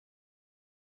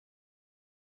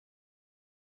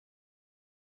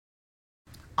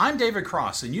I'm David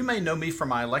Cross, and you may know me from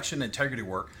my election integrity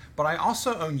work, but I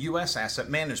also own U.S. Asset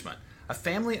Management, a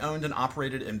family owned and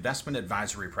operated investment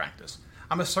advisory practice.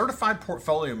 I'm a certified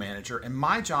portfolio manager, and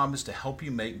my job is to help you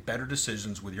make better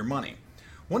decisions with your money.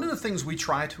 One of the things we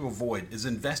try to avoid is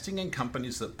investing in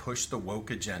companies that push the woke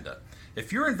agenda.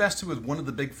 If you're invested with one of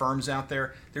the big firms out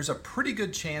there, there's a pretty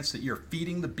good chance that you're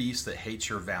feeding the beast that hates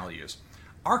your values.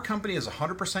 Our company is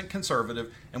 100%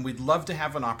 conservative, and we'd love to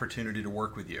have an opportunity to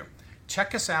work with you.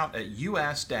 Check us out at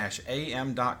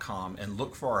us-am.com and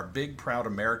look for our big, proud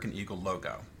American Eagle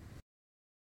logo.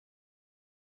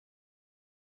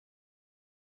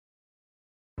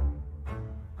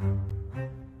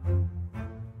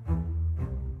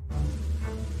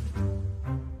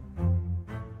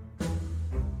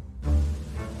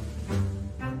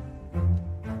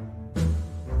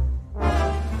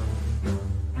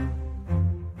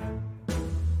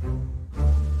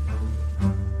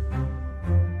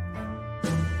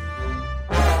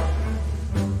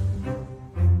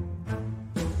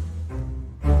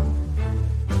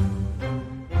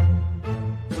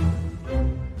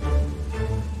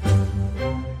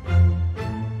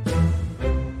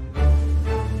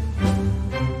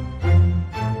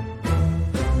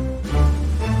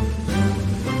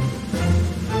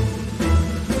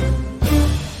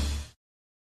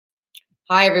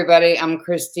 Hi, everybody. I'm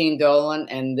Christine Dolan,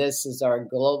 and this is our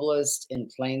Globalist in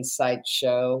Plain Sight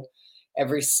show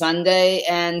every Sunday.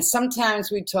 And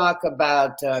sometimes we talk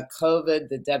about COVID,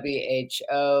 the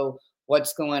WHO,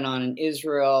 what's going on in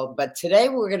Israel. But today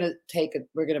we're going to pivot.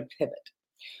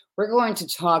 We're going to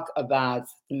talk about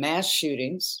the mass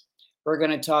shootings. We're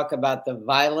going to talk about the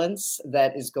violence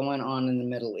that is going on in the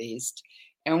Middle East.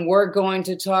 And we're going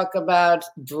to talk about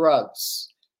drugs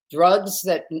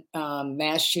that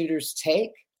mass shooters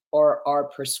take or are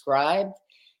prescribed,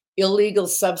 illegal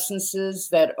substances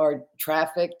that are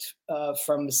trafficked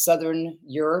from southern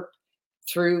Europe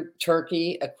through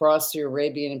Turkey across the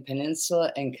Arabian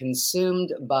Peninsula and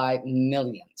consumed by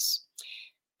millions.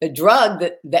 The drug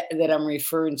that I'm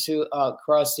referring to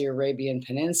across the Arabian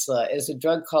Peninsula is a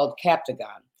drug called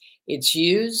Captagon. It's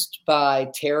used by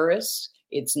terrorists.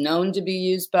 It's known to be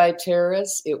used by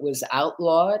terrorists. It was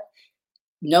outlawed.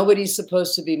 Nobody's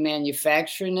supposed to be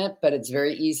manufacturing it, but it's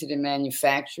very easy to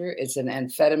manufacture. It's an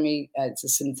amphetamine. It's a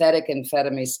synthetic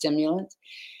amphetamine stimulant.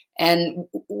 And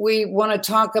we want to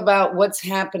talk about what's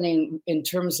happening in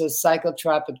terms of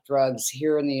psychotropic drugs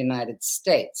here in the United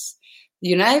States. The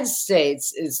United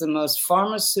States is the most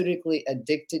pharmaceutically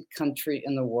addicted country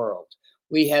in the world.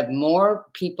 We have more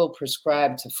people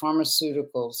prescribed to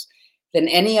pharmaceuticals than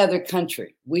any other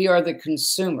country. We are the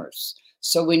consumers.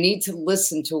 So we need to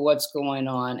listen to what's going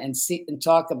on and see and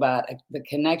talk about the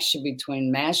connection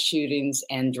between mass shootings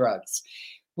and drugs.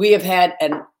 We have had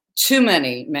too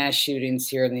many mass shootings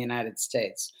here in the United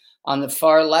States. On the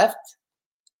far left,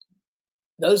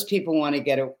 those people want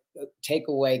to take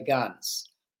away guns.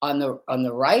 On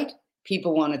the right,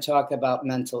 people want to talk about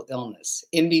mental illness.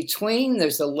 In between,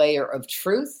 there's a layer of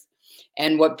truth.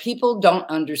 And what people don't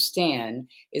understand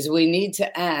is we need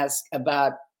to ask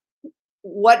about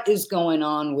what is going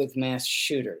on with mass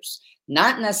shooters,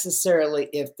 not necessarily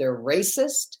if they're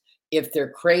racist, if they're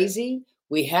crazy.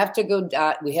 We have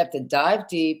to dive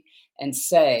deep and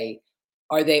say,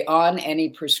 are they on any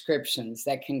prescriptions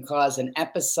that can cause an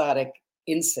episodic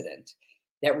incident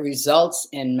that results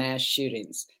in mass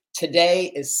shootings?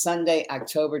 Today is Sunday,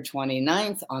 October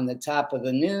 29th, on the top of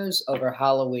the news over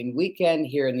Halloween weekend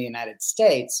here in the United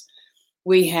States.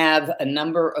 We have a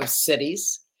number of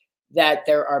cities that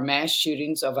there are mass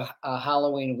shootings of a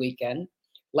Halloween weekend.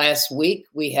 Last week,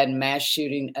 we had mass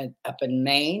shooting up in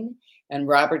Maine, and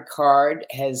Robert Card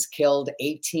has killed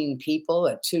 18 people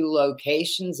at 2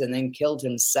 locations and then killed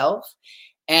himself.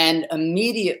 And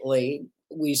immediately,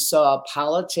 we saw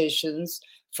politicians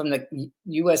from the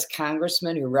U.S.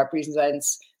 congressman who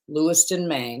represents Lewiston,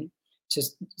 Maine, to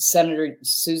Senator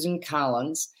Susan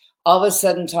Collins, all of a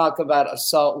sudden talk about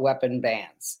assault weapon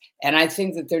bans. And I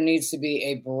think that there needs to be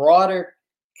a broader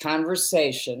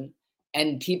conversation,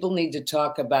 and people need to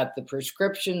talk about the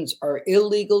prescriptions or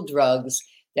illegal drugs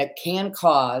that can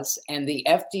cause, and the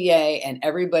FDA and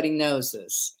everybody knows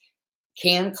this,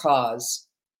 can cause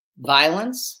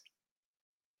violence,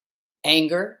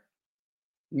 anger,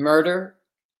 murder,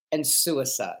 and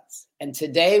suicides. And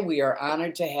today we are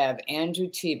honored to have Andrew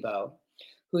Thibault,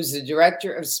 who's the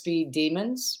director of Speed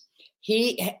Demons.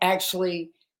 He actually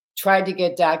tried to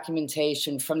get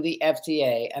documentation from the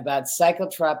FDA about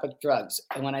psychotropic drugs.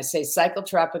 And when I say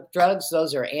psychotropic drugs,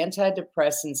 those are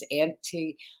antidepressants,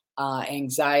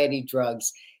 anti-anxiety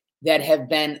drugs that have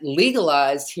been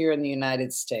legalized here in the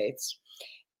United States.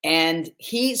 And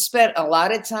he spent a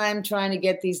lot of time trying to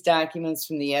get these documents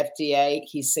from the FDA.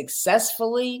 He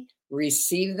successfully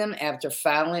received them after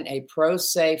filing a pro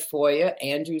se FOIA.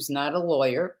 Andrew's not a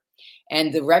lawyer.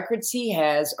 And the records he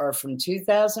has are from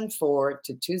 2004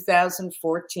 to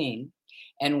 2014.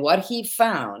 And what he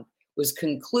found was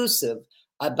conclusive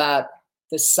about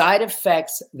the side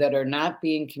effects that are not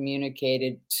being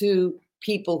communicated to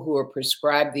people who are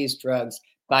prescribed these drugs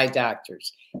by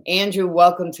doctors. Andrew,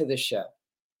 welcome to the show.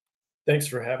 Thanks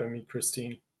for having me,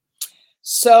 Christine.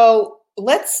 So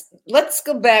let's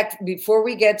go back before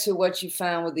we get to what you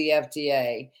found with the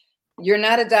FDA. You're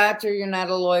not a doctor, you're not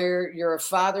a lawyer, you're a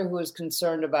father who is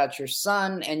concerned about your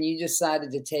son, and you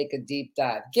decided to take a deep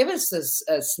dive. Give us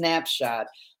a snapshot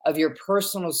of your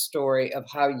personal story of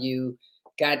how you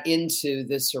got into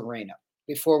this arena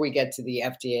before we get to the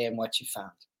FDA and what you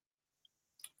found.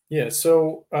 Yeah,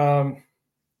 so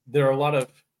there are a lot of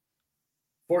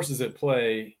forces at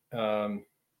play that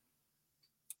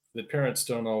parents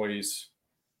don't always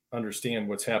understand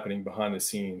what's happening behind the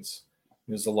scenes.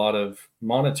 There's a lot of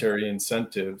monetary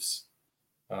incentives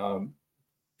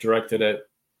directed at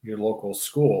your local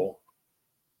school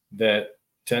that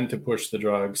tend to push the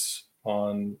drugs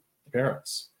on the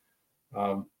parents.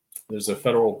 There's a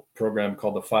federal program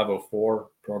called the 504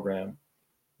 program.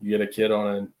 You get a kid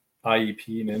on an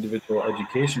IEP, an individual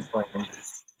education plan,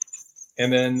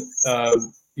 and then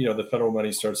the federal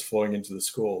money starts flowing into the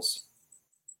schools.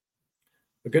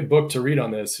 A good book to read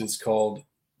on this is called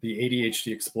The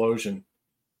ADHD Explosion,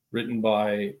 written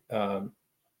by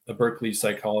a Berkeley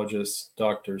psychologist,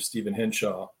 Dr. Stephen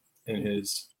Henshaw, and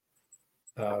his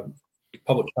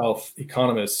public health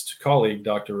economist colleague,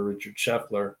 Dr. Richard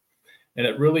Scheffler. And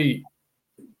it really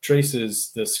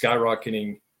traces the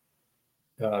skyrocketing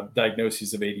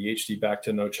diagnoses of ADHD back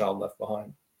to No Child Left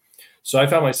Behind. So I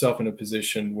found myself in a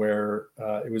position where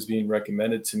it was being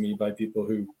recommended to me by people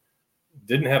who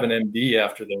didn't have an MD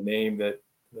after their name that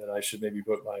I should maybe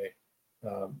put my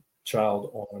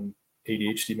child on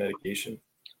ADHD medication.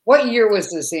 What year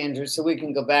was this, Andrew? So we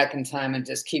can go back in time and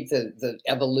just keep the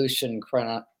evolution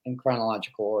in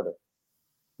chronological order.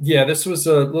 Yeah, this was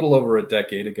a little over a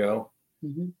decade ago.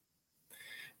 Mm-hmm.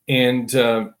 And,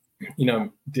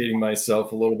 I'm dating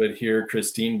myself a little bit here,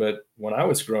 Christine, but when I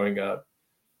was growing up,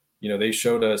 they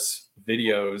showed us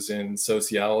videos in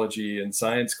sociology and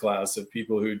science class of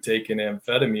people who'd taken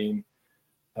amphetamine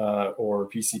or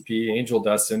PCP, angel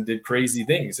dust, and did crazy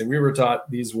things. And we were taught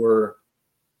these were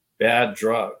bad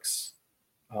drugs.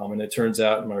 And it turns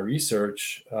out in my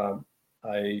research,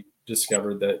 I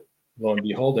discovered that, lo and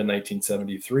behold, in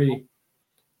 1973,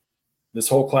 this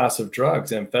whole class of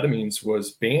drugs, amphetamines,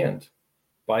 was banned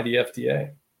by the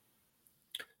FDA.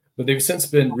 But they've since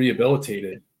been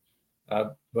rehabilitated.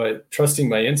 But trusting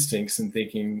my instincts and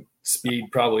thinking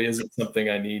speed probably isn't something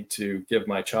I need to give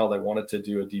my child, I wanted to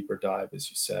do a deeper dive, as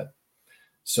you said.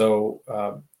 So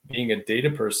being a data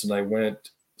person, I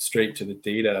went straight to the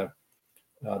data.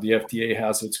 The FDA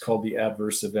has what's called the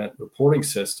Adverse Event Reporting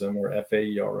System, or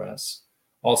FAERS,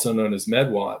 also known as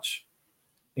MedWatch.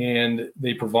 And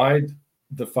they provide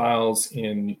the files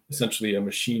in essentially a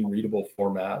machine readable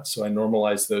format. So I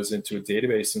normalized those into a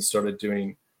database and started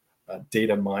doing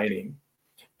data mining.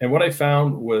 And what I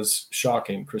found was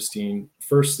shocking, Christine.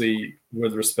 Firstly,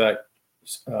 with respect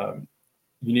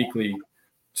uniquely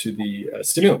to the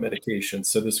stimulant medications.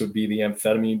 So this would be the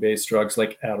amphetamine-based drugs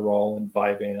like Adderall and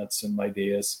Vyvanse and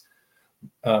Mydayis,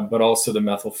 but also the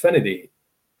methylphenidate,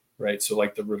 right? So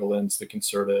like the Ritalins, the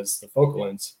Concertas, the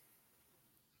Focalins.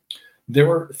 There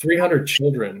were 300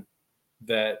 children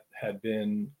that had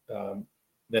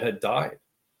died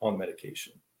on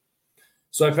medication.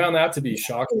 So I found that to be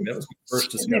shocking. That was my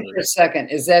first discovery. For a second,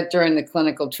 is that during the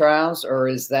clinical trials, or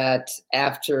is that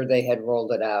after they had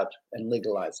rolled it out and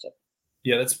legalized it?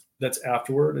 Yeah, that's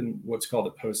afterward, and what's called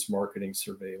a post-marketing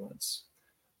surveillance.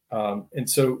 And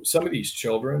so some of these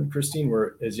children, Christine,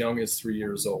 were as young as 3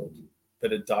 years old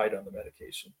that had died on the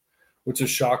medication, which is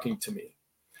shocking to me.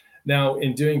 Now,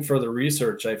 in doing further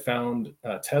research, I found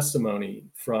testimony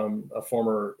from a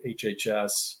former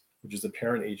HHS, which is the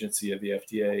parent agency of the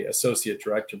FDA, associate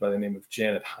director by the name of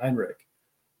Janet Heinrich.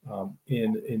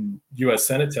 In U.S.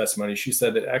 Senate testimony, she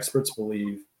said that experts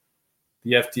believe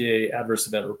the FDA adverse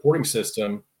event reporting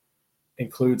system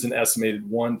includes an estimated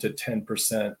 1 to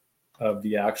 10% of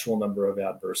the actual number of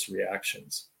adverse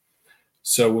reactions.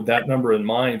 So with that number in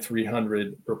mind,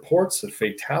 300 reports of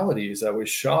fatalities, I was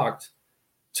shocked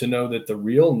to know that the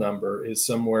real number is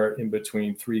somewhere in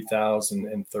between 3,000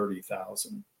 and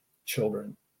 30,000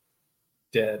 children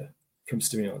dead from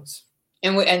stimulants.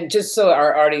 And just so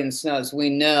our audience knows, we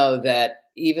know that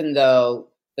even though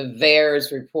the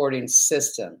VAERS reporting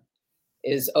system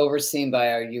is overseen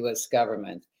by our U.S.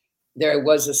 government. There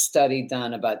was a study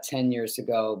done about 10 years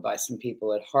ago by some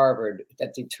people at Harvard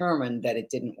that determined that it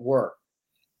didn't work,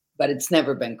 but it's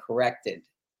never been corrected,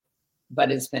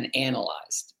 but it's been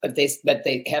analyzed. But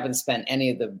they haven't spent any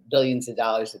of the billions of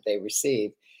dollars that they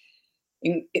receive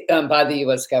by the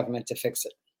U.S. government to fix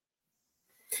it.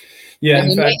 Yeah,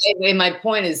 and my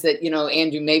point is that,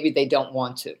 Andrew, maybe they don't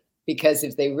want to, because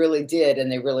if they really did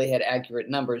and they really had accurate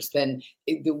numbers, then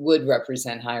it would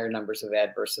represent higher numbers of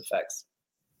adverse effects.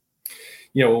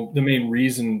 Well, the main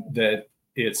reason that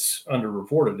it's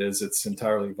underreported is it's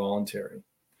entirely voluntary,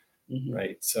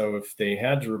 right? So if they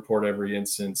had to report every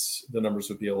instance, the numbers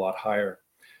would be a lot higher.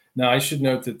 Now, I should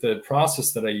note that the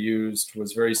process that I used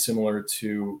was very similar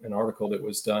to an article that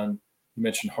was done, you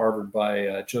mentioned Harvard,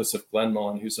 by Joseph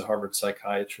Glenmullen, who's a Harvard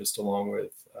psychiatrist, along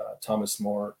with Thomas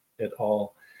Moore et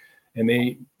al. And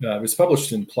it was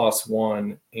published in PLOS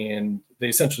One, and they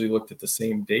essentially looked at the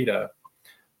same data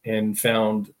and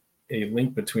found a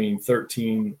link between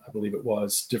 13, I believe it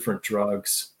was, different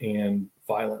drugs and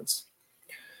violence.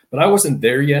 But I wasn't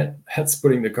there yet. That's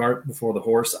putting the cart before the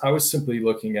horse. I was simply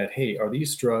looking at, hey, are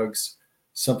these drugs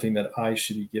something that I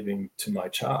should be giving to my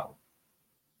child?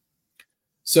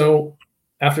 So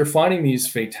after finding these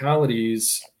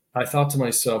fatalities, I thought to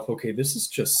myself, okay, this is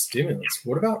just stimulants.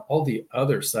 What about all the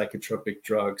other psychotropic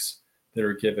drugs that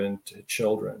are given to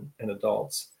children and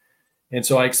adults? And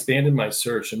so I expanded my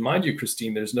search. And mind you,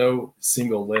 Christine, there's no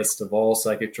single list of all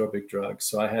psychotropic drugs.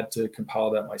 So I had to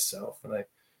compile that myself. And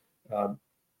I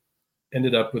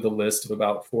ended up with a list of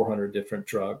about 400 different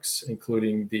drugs,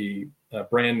 including the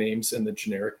brand names and the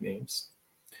generic names.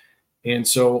 And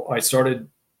so I started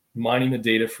mining the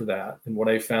data for that. And what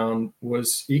I found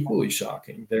was equally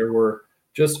shocking. There were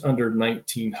just under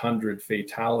 1,900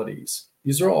 fatalities.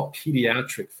 These are all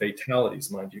pediatric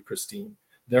fatalities, mind you, Christine.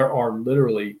 There are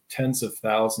literally tens of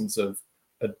thousands of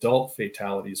adult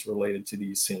fatalities related to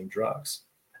these same drugs.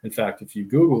 In fact, if you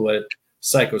Google it,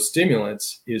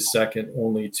 psychostimulants is second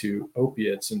only to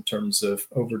opiates in terms of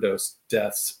overdose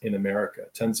deaths in America.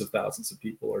 Tens of thousands of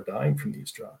people are dying from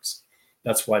these drugs.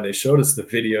 That's why they showed us the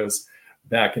videos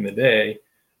back in the day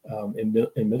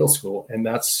in middle school. And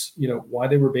that's why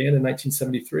they were banned in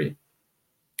 1973.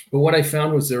 But what I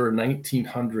found was there were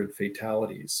 1,900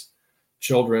 fatalities.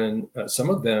 Children,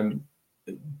 some of them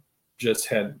just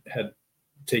had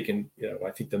taken,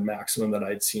 I think the maximum that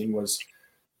I'd seen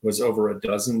was over a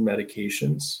dozen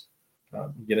medications.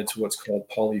 You get into what's called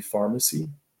polypharmacy.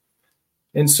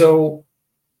 And so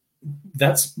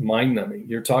that's mind-numbing.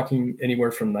 You're talking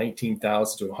anywhere from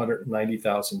 19,000 to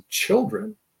 190,000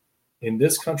 children in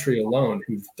this country alone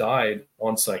who've died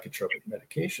on psychotropic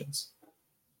medications.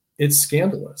 It's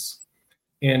scandalous.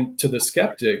 And to the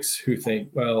skeptics who think,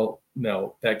 well,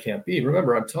 no, that can't be.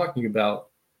 Remember, I'm talking about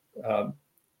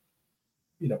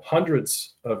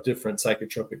hundreds of different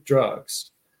psychotropic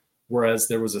drugs, whereas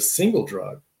there was a single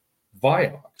drug,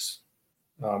 Vioxx,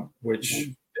 which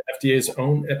the FDA's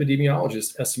own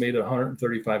epidemiologist estimated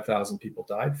 135,000 people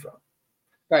died from.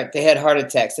 Right, they had heart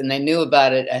attacks, and they knew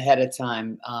about it ahead of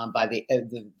time. By the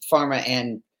pharma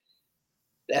and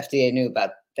the FDA knew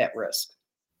about that risk.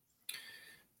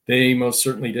 They most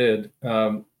certainly did.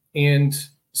 And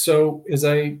so as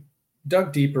I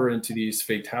dug deeper into these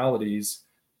fatalities,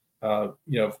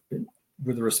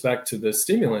 with respect to the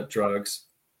stimulant drugs,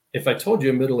 if I told you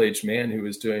a middle-aged man who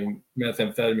was doing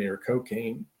methamphetamine or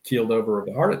cocaine keeled over of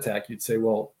a heart attack, you'd say,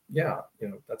 well, yeah,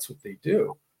 that's what they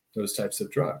do, those types of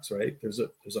drugs, right? There's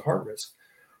a heart risk.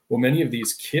 Well, many of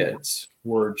these kids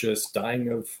were just dying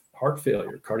of heart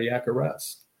failure, cardiac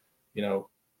arrest,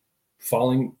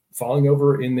 falling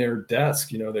over in their desk,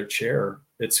 their chair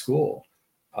at school,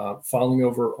 falling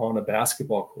over on a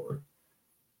basketball court.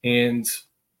 And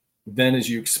then as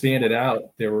you expand it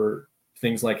out, there were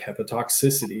things like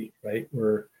hepatotoxicity, right?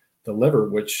 Where the liver,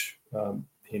 which,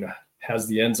 has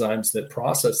the enzymes that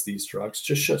process these drugs,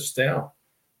 just shuts down.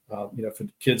 For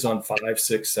kids on 5,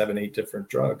 6, 7, 8 different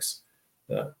drugs,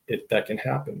 that can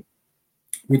happen.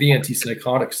 With the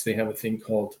antipsychotics, they have a thing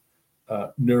called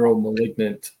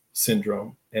neuromalignant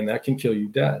syndrome, and that can kill you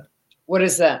dead. What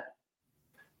is that?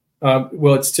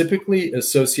 Well, it's typically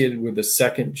associated with the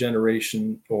second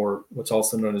generation, or what's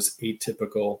also known as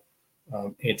atypical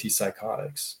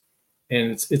antipsychotics,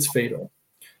 and it's fatal.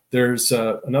 There's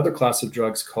another class of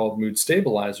drugs called mood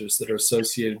stabilizers that are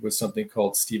associated with something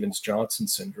called Stevens-Johnson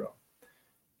syndrome.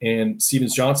 And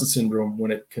Stevens-Johnson syndrome,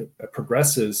 when it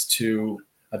progresses to,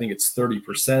 I think it's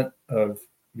 30% of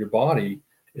your body,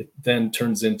 it then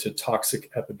turns into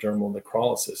toxic epidermal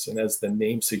necrolysis. And as the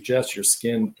name suggests, your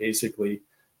skin basically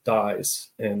dies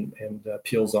and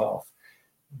peels off.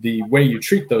 The way you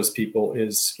treat those people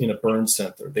is in a burn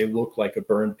center. They look like a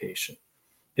burn patient.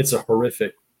 It's a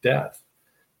horrific death.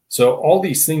 So all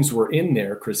these things were in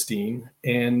there, Christine.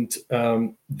 And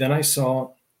then I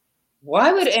saw.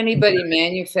 Why would anybody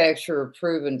manufacture,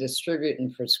 approve, and distribute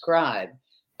and prescribe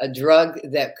a drug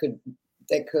that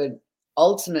could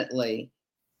ultimately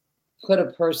put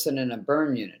a person in a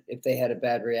burn unit if they had a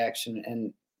bad reaction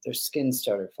and their skin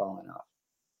started falling off?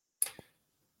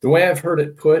 The way I've heard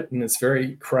it put, and it's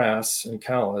very crass and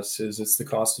callous, is it's the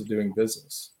cost of doing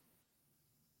business.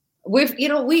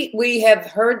 We have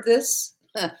heard this,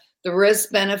 the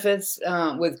risk benefits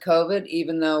with COVID,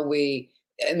 even though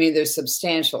there's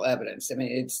substantial evidence. I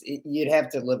mean, you'd have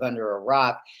to live under a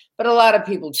rock, but a lot of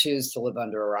people choose to live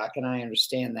under a rock, and I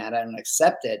understand that. I don't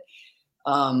accept it.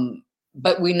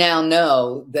 But we now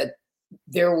know that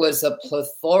there was a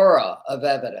plethora of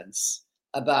evidence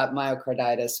about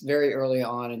myocarditis very early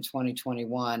on in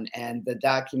 2021, and the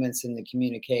documents and the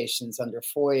communications under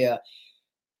FOIA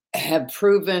have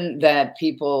proven that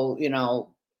people,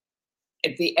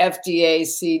 at the FDA,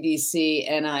 CDC,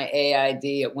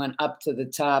 NIAID, it went up to the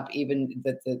top, even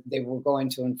that they were going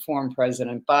to inform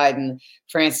President Biden,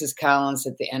 Francis Collins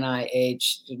at the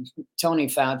NIH, Tony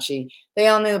Fauci. They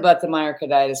all knew about the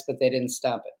myocarditis, but they didn't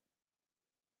stop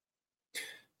it.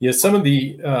 Yeah, some of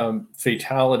the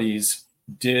fatalities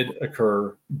did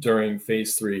occur during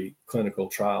phase 3 clinical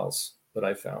trials that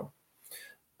I found.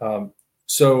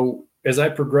 So as I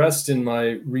progressed in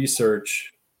my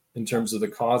research in terms of the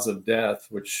cause of death,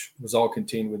 which was all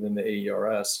contained within the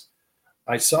AERS,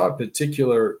 I saw a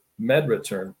particular MEDRA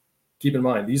term. Keep in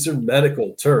mind, these are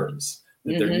medical terms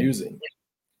that they're using.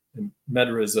 And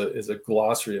MEDRA is a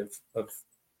glossary of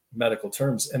medical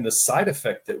terms. And the side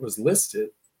effect that was listed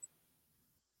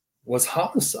was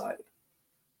homicide.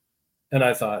 And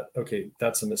I thought, okay,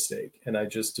 that's a mistake. And I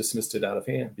just dismissed it out of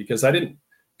hand because I didn't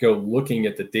go looking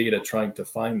at the data trying to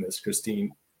find this,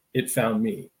 Christine. It found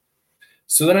me.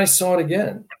 So then I saw it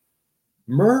again,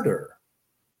 murder.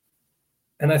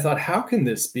 And I thought, how can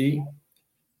this be?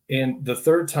 And the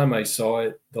third time I saw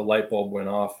it, the light bulb went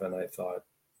off and I thought,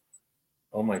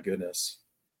 oh my goodness.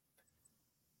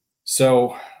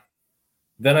 So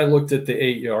then I looked at the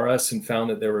AERS and found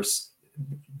that there was,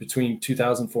 between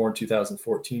 2004 and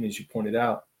 2014, as you pointed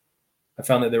out, I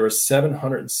found that there were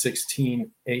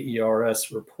 716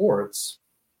 AERS reports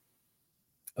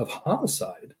of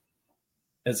homicide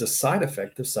as a side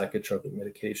effect of psychotropic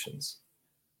medications.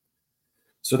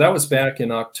 So that was back in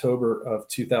October of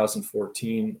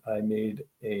 2014. I made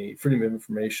a Freedom of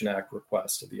Information Act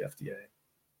request of the FDA.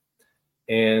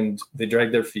 And they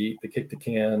dragged their feet, they kicked the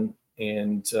can,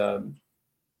 and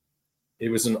it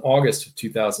was in August of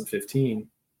 2015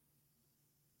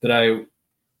 that I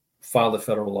filed a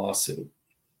federal lawsuit.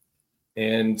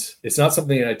 And it's not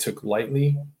something that I took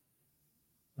lightly.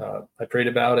 I prayed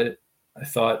about it. I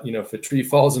thought, if a tree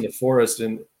falls in the forest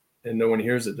and no one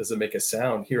hears it, does it make a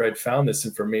sound? Here I'd found this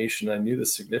information. I knew the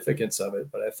significance of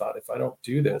it, but I thought if I don't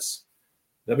do this,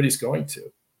 nobody's going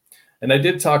to. And I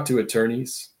did talk to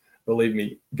attorneys. Believe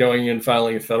me, going and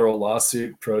filing a federal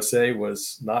lawsuit pro se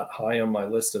was not high on my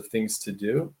list of things to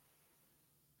do.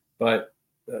 But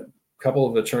a couple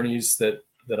of attorneys that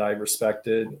I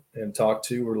respected and talked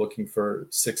to were looking for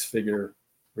 6-figure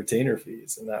retainer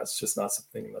fees. And that's just not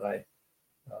something that I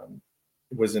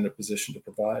was in a position to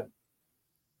provide.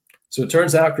 So it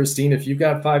turns out, Christine, if you've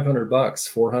got $500,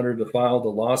 $400 to file the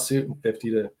lawsuit and $50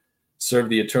 to serve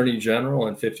the attorney general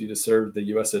and $50 to serve the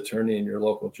U.S. attorney in your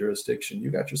local jurisdiction,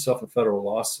 you got yourself a federal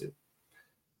lawsuit.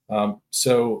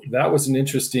 So that was an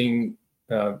interesting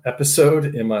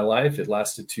episode in my life. It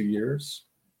lasted 2 years,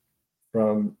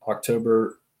 from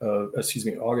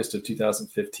August of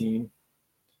 2015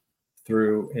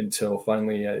 through until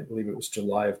finally, I believe it was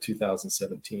July of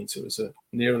 2017. So it was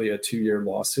nearly a 2-year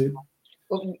lawsuit.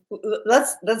 Well,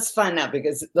 let's find out,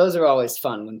 because those are always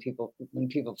fun when people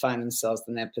find themselves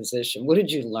in that position. What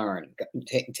did you learn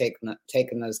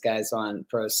taking those guys on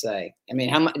pro se? I mean,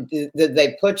 how much did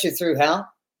they put you through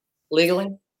hell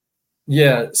legally?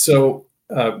 Yeah. So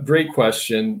great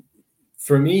question.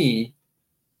 For me,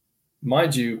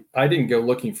 mind you, I didn't go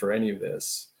looking for any of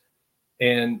this.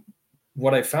 And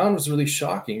what I found was really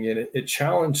shocking, and it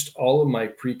challenged all of my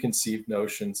preconceived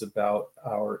notions about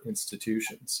our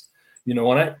institutions.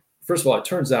 First of all, it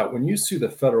turns out when you sue the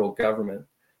federal government,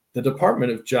 the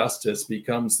Department of Justice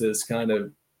becomes this kind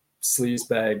of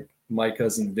sleazebag, my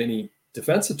cousin Vinny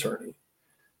defense attorney.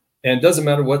 And it doesn't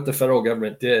matter what the federal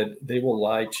government did, they will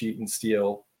lie, cheat, and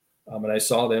steal. And I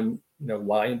saw them,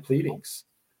 lie in pleadings.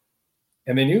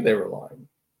 And they knew they were lying.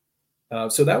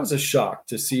 So that was a shock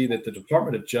to see that the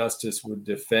Department of Justice would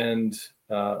defend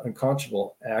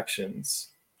unconscionable actions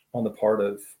on the part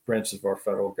of branches of our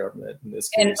federal government in this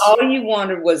case. And all you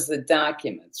wanted was the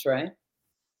documents, right?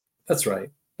 That's right.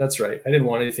 That's right. I didn't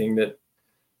want anything that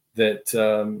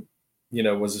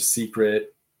was a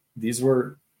secret.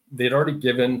 They'd already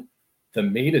given the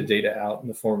metadata out in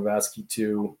the form of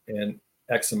ASCII2 and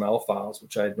XML files,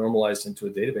 which I had normalized into a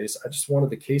database. I just wanted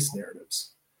the case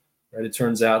narratives. Right? It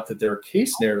turns out that there are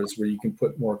case narratives where you can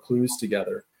put more clues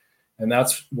together. And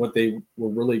that's what they were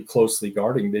really closely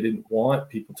guarding. They didn't want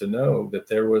people to know that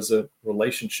there was a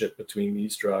relationship between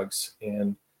these drugs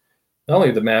and not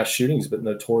only the mass shootings, but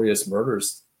notorious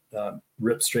murders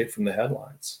ripped straight from the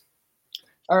headlines.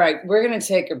 All right, we're going to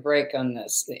take a break on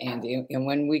this, Andy. And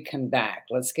when we come back,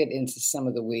 let's get into some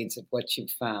of the weeds of what you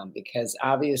found, because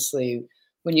obviously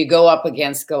when you go up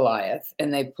against Goliath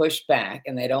and they push back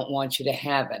and they don't want you to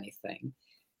have anything,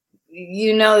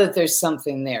 you know that there's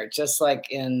something there. Just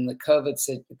like in the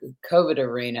COVID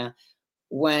arena,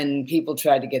 when people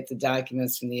tried to get the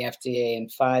documents from the FDA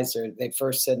and Pfizer, they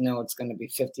first said, no, it's going to be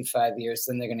 55 years.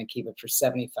 Then they're going to keep it for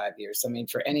 75 years. I mean,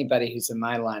 for anybody who's in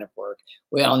my line of work,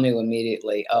 we all knew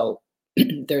immediately, oh,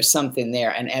 there's something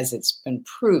there. And as it's been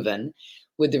proven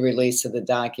with the release of the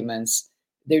documents,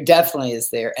 there definitely is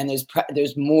there. And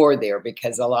there's more there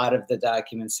because a lot of the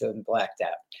documents have been blacked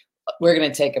out. We're going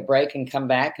to take a break and come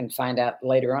back and find out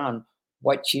later on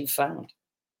what you found.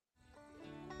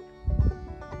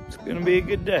 It's going to be a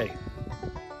good day.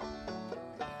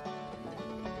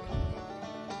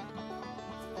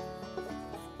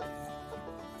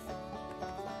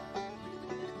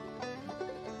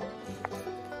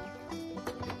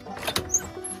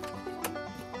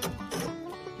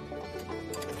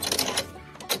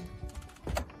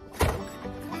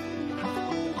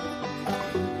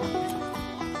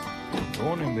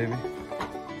 Morning, baby.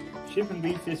 Shipping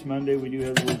beef this Monday. We do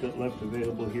have a little bit left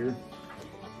available here.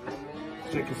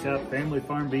 Check us out,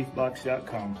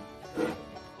 familyfarmbeefbox.com.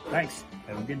 Thanks.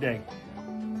 Have a good day.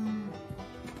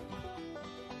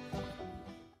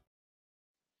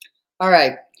 All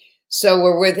right. So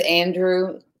we're with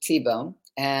Andrew Thibault,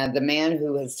 and the man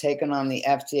who has taken on the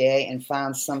FDA and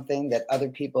found something that other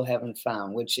people haven't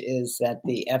found, which is that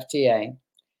the FDA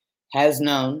has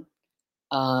known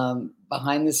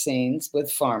behind the scenes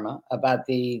with pharma about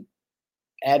the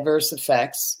adverse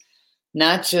effects,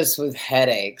 not just with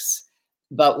headaches,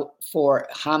 but for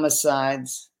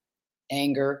homicides,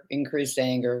 anger, increased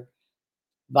anger,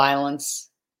 violence,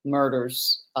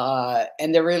 murders,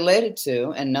 and they're related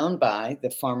to and known by the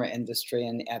pharma industry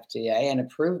and the FDA and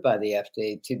approved by the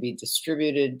FDA to be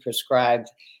distributed, prescribed,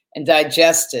 and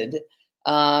digested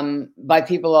by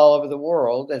people all over the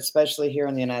world, especially here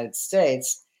in the United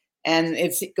States. And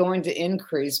it's going to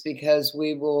increase because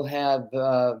we will have,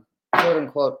 quote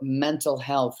unquote, mental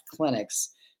health clinics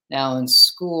now in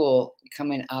school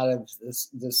coming out of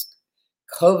this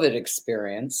COVID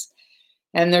experience,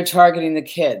 and they're targeting the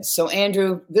kids. So,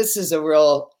 Andrew, this is a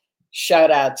real shout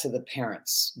out to the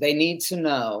parents. They need to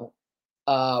know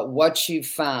what you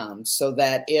found so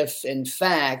that if, in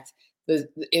fact,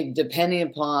 if depending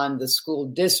upon the school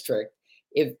district,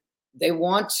 if they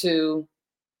want to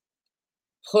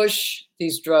push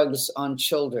these drugs on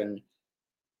children,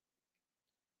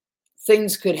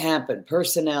 things could happen.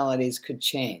 Personalities could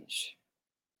change.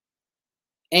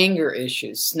 Anger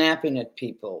issues, snapping at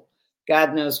people,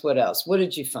 God knows what else. What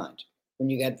did you find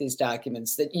when you got these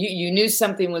documents that you knew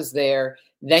something was there,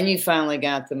 then you finally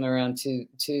got them around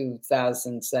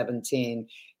 2017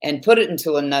 and put it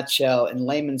into a nutshell in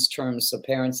layman's terms so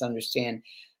parents understand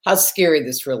how scary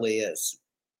this really is?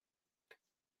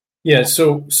 Yeah,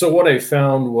 so what I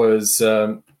found was,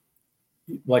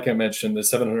 like I mentioned, the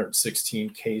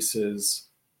 716 cases,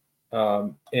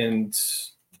 and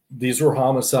these were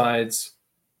homicides.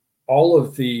 All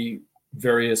of the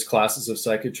various classes of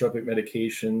psychotropic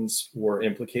medications were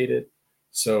implicated.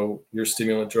 So your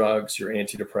stimulant drugs, your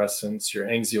antidepressants, your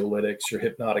anxiolytics, your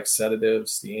hypnotic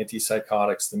sedatives, the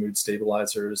antipsychotics, the mood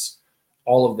stabilizers,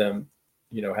 all of them,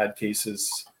 had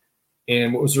cases.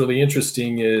 And what was really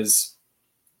interesting is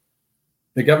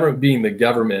the government being the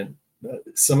government,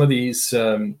 some of these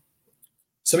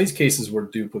cases were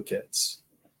duplicates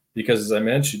because, as I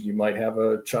mentioned, you might have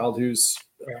a child who's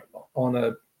on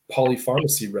a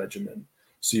polypharmacy regimen.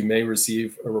 So you may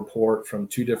receive a report from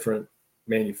two different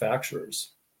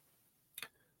manufacturers.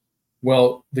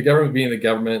 Well, the government being the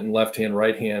government and left hand,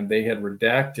 right hand, they had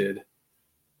redacted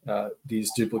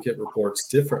these duplicate reports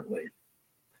differently.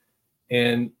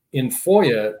 And in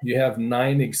FOIA, you have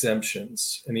 9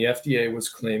 exemptions, and the FDA was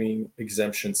claiming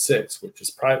exemption 6, which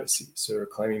is privacy. So they're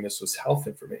claiming this was health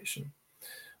information.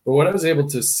 But what I was able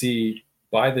to see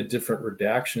by the different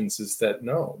redactions is that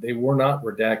no, they were not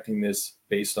redacting this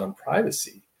based on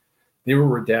privacy. They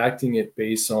were redacting it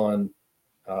based on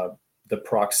the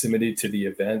proximity to the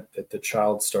event that the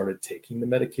child started taking the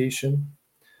medication.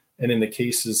 And in the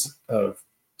cases of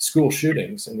school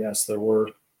shootings, and yes, there were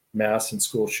mass and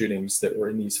school shootings that were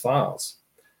in these files,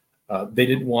 they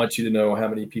didn't want you to know how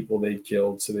many people they'd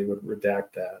killed, so they would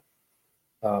redact that.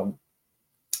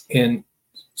 And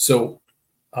so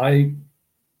I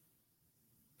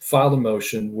filed a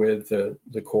motion with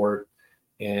the court,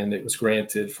 and it was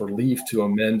granted for leave to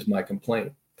amend my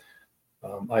complaint.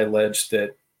 I alleged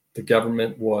that the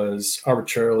government was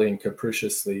arbitrarily and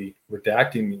capriciously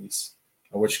redacting these,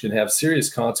 which can have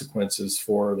serious consequences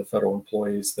for the federal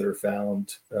employees that are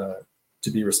found to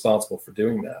be responsible for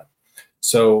doing that.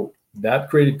 So that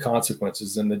created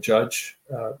consequences, and the judge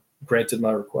granted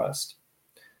my request.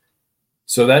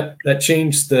 So that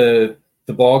changed the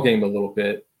ball game a little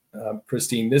bit.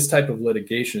 Christine, this type of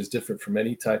litigation is different from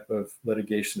any type of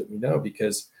litigation that we know,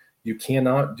 because you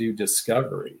cannot do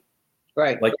discovery,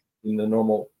 right, like in the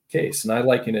normal case. And I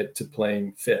liken it to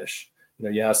playing fish. You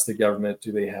know, you ask the government,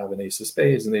 do they have an ace of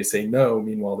spades? And they say no.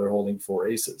 Meanwhile, they're holding 4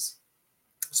 aces.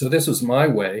 So this was my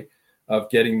way of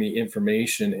getting the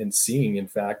information and seeing, in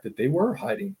fact, that they were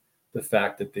hiding the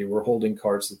fact that they were holding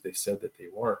cards that they said that they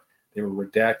weren't. They were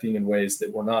redacting in ways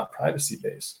that were not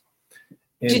privacy-based.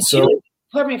 And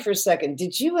pardon me for a second.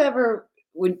 Did you ever,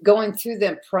 when going through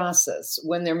that process,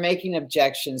 when they're making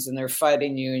objections and they're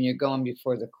fighting you and you're going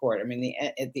before the court, I mean,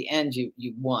 at the end, you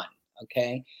won,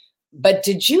 okay? But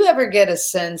did you ever get a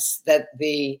sense that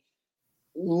the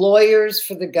lawyers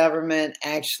for the government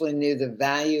actually knew the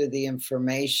value of the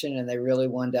information and they really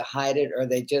wanted to hide it, or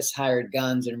they just hired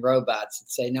guns and robots and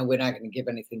say, no, we're not going to give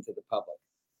anything to the public?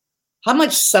 How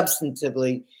much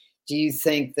substantively do you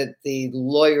think that the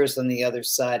lawyers on the other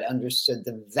side understood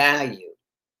the value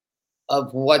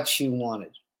of what you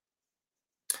wanted?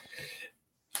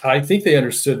 I think they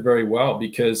understood very well,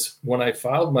 because when I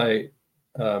filed my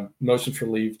motion for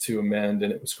leave to amend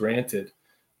and it was granted,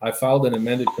 I filed an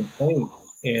amended complaint,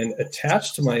 and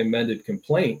attached to my amended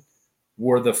complaint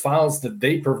were the files that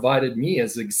they provided me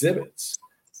as exhibits,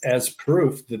 as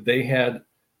proof that they had,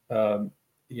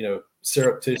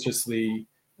 surreptitiously,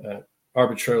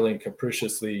 arbitrarily and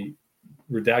capriciously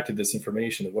redacted this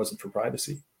information that wasn't for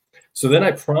privacy. So then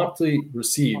I promptly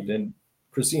received, and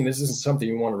Christine, this isn't something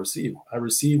you want to receive. I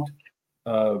received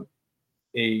a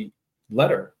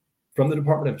letter from the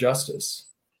Department of Justice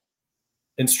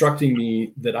instructing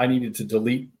me that I needed to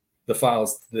delete the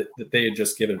files that they had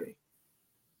just given me.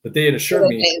 But they had assured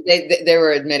me they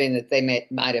were admitting that they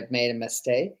might have made a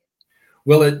mistake.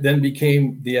 Well, it then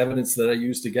became the evidence that I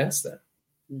used against them.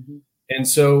 Mm-hmm. And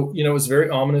so, it was very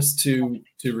ominous to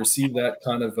receive that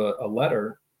kind of a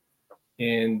letter.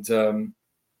 And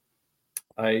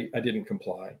I didn't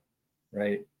comply,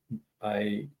 right?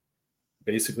 I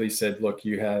basically said, look,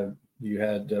 you had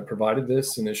provided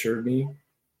this and assured me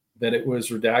that it was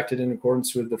redacted in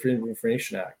accordance with the Freedom of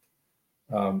Information Act.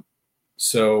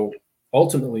 So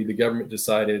ultimately, the government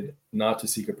decided not to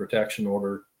seek a protection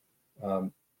order.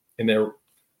 And they're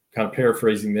kind of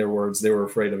paraphrasing their words. They were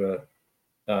afraid of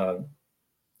a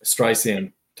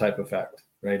Streisand type effect,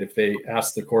 right? If they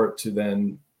asked the court to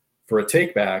then for a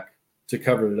take back to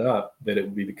cover it up, that it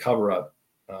would be the cover up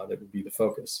that would be the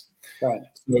focus. Right.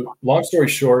 So long story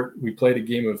short, we played a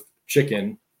game of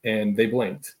chicken and they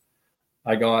blinked.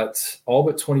 I got all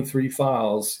but 23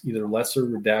 files, either lesser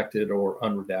redacted or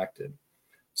unredacted.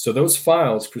 So those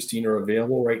files, Christine, are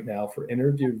available right now for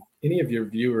any of your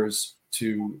viewers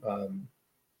to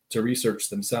research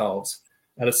themselves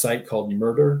at a site called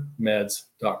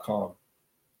murdermeds.com.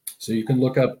 So you can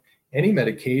look up any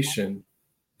medication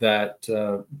that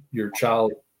your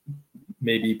child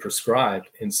may be prescribed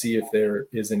and see if there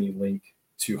is any link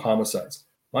to homicides.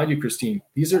 Mind you, Christine,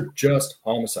 these are just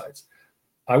homicides.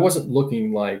 I wasn't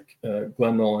looking like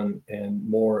Glenn Mullen and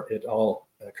Moore et al.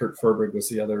 Kurt Ferberg was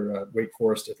the other Wake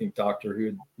Forest, I think, doctor who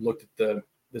had looked at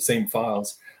the same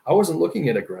files. I wasn't looking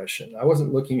at aggression. I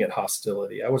wasn't looking at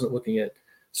hostility. I wasn't looking at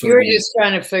you were just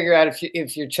trying to figure out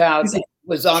if your child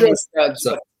was on these drugs.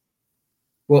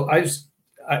 Well,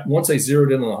 once I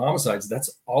zeroed in on the homicides, that's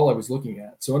all I was looking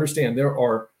at. So understand there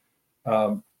are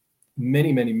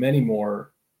many, many, many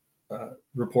more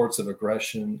reports of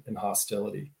aggression and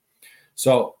hostility.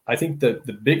 So I think that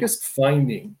the biggest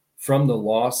finding from the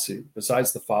lawsuit,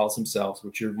 besides the files themselves,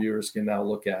 which your viewers can now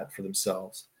look at for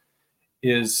themselves,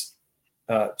 is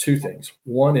two things.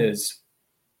 One is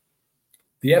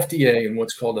the FDA and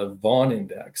what's called a Vaughan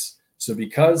index. So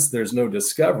because there's no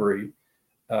discovery,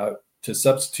 to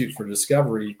substitute for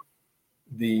discovery,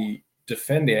 the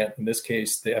defendant, in this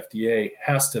case, the FDA,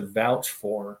 has to vouch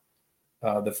for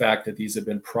the fact that these have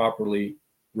been properly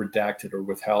redacted or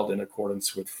withheld in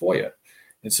accordance with FOIA.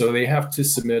 And so they have to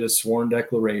submit a sworn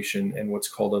declaration and what's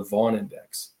called a Vaughn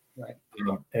Index, right,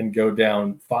 and go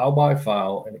down file by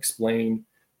file and explain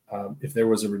if there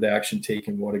was a redaction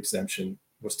taken, what exemption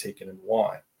was taken, and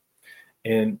why.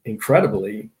 And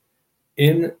incredibly,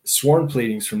 in sworn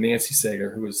pleadings from Nancy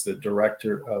Sager, who is the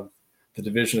director of the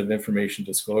Division of Information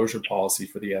Disclosure Policy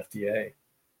for the FDA,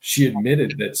 she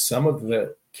admitted that some of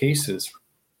the cases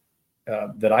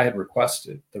that I had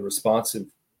requested, the responsive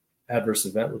adverse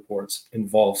event reports,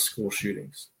 involve school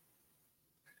shootings.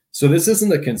 So this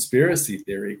isn't a conspiracy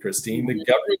theory, Christine. The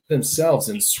government themselves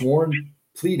in sworn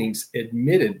pleadings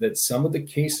admitted that some of the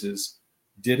cases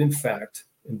did in fact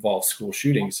involve school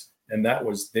shootings, and that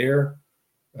was their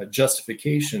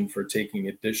justification for taking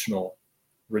additional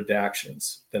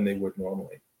redactions than they would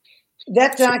normally.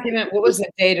 That document, what was the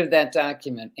date of that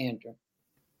document, Andrew?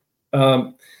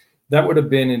 That would have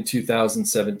been in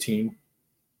 2017.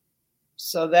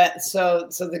 So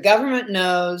the government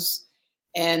knows,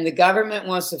 and the government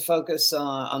wants to focus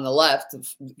on the left.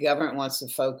 The government wants to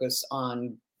focus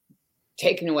on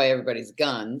taking away everybody's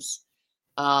guns.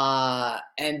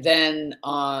 And then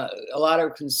a lot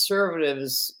of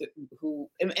conservatives who,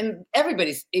 and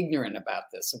everybody's ignorant about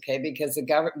this, okay, because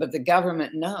the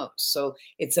government knows. So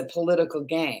it's a political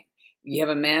game. You have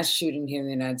a mass shooting here in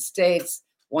the United States.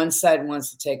 One side wants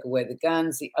to take away the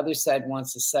guns. The other side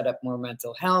wants to set up more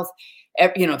mental health.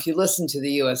 You know, if you listen to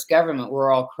the U.S. government,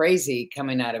 we're all crazy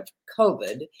coming out of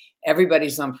COVID.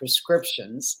 Everybody's on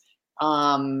prescriptions.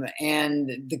 And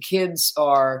the kids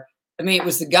are, I mean, it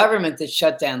was the government that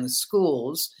shut down the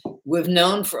schools. We've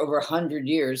known for over 100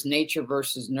 years, nature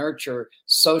versus nurture,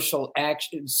 social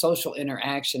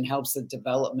interaction helps the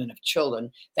development of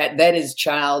children. That is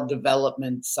child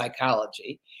development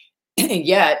psychology. And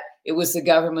yet it was the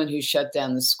government who shut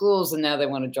down the schools, and now they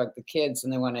want to drug the kids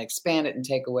and they want to expand it and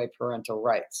take away parental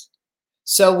rights.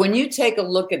 So when you take a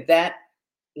look at that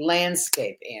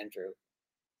landscape, Andrew,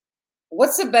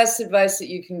 what's the best advice that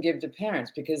you can give to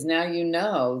parents? Because now you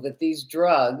know that these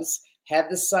drugs have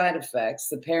the side effects.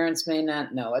 The parents may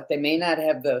not know it. They may not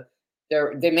have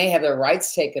they may have their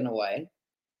rights taken away.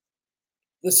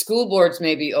 The school boards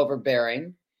may be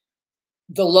overbearing.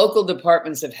 The local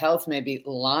departments of health may be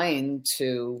lying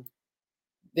to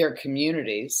their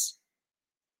communities.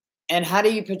 And how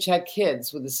do you protect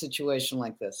kids with a situation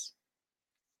like this?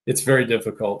 It's very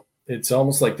difficult. It's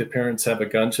almost like the parents have a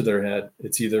gun to their head.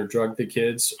 It's either drug the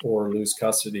kids or lose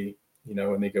custody, you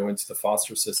know, and they go into the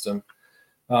foster system.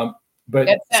 But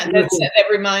that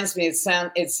reminds me,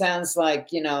 it sounds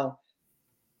like, you know,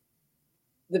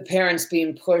 the parents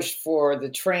being pushed for the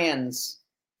trans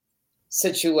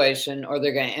situation, or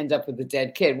they're going to end up with a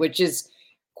dead kid, which is,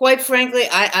 quite frankly,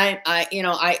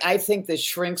 I think the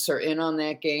shrinks are in on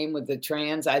that game with the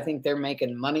trans. I think they're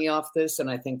making money off this, and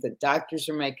I think that doctors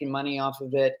are making money off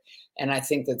of it, and I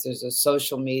think that there's a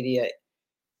social media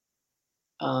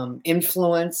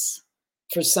influence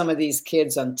for some of these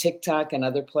kids on TikTok and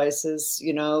other places,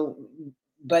 you know,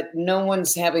 but no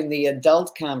one's having the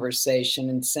adult conversation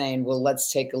and saying, well,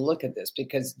 let's take a look at this,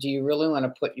 because do you really want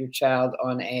to put your child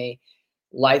on a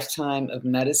lifetime of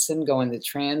medicine going the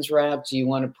trans route? Do you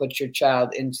want to put your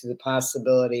child into the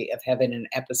possibility of having an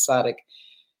episodic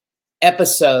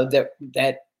episode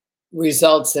that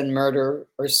results in murder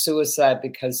or suicide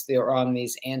because they're on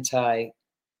these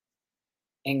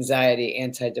anti-anxiety,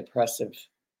 antidepressive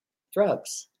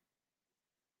drugs?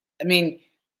 I mean,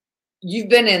 you've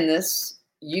been in this,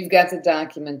 you've got the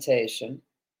documentation.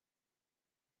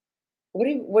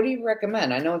 What do you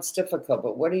recommend? I know it's difficult,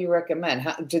 but what do you recommend?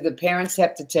 Do the parents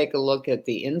have to take a look at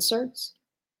the inserts?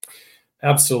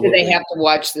 Absolutely. Do they have to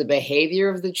watch the behavior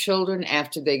of the children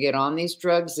after they get on these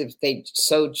drugs, if they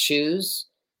so choose,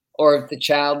 or if the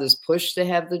child is pushed to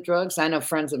have the drugs? I know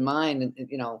friends of mine,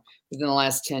 you know, within the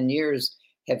last 10 years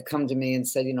have come to me and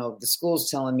said, you know, the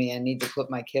school's telling me I need to put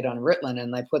my kid on Ritalin,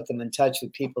 and I put them in touch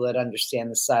with people that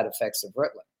understand the side effects of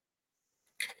Ritalin.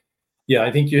 Yeah,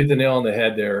 I think you hit the nail on the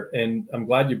head there, and I'm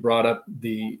glad you brought up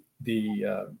the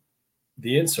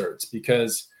inserts,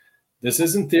 because this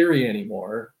isn't theory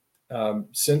anymore.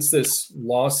 Since this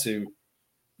lawsuit,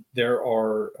 there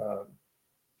are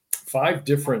 5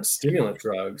 different stimulant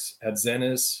drugs: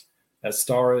 Adzenys,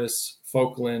 Astaris,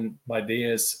 Focalin,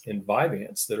 Mydayis, and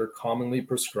Vyvanse that are commonly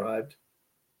prescribed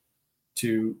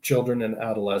to children and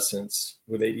adolescents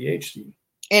with ADHD.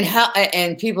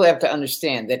 And people have to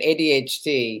understand that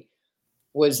ADHD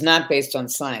was not based on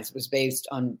science. It was based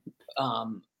on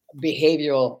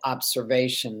behavioral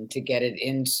observation to get it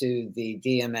into the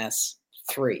DMS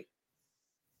 3.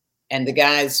 And the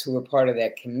guys who were part of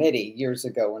that committee years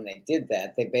ago when they did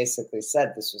that, they basically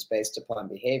said this was based upon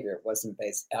behavior. It wasn't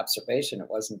based observation. It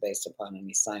wasn't based upon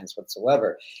any science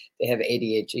whatsoever. They have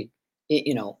ADHD,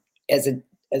 as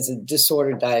a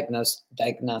disorder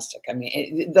diagnostic. I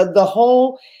mean, the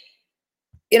whole,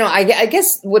 I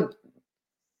guess what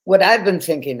I've been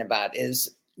thinking about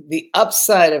is the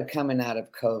upside of coming out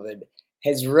of COVID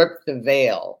has ripped the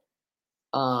veil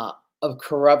of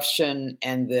corruption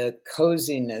and the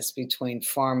coziness between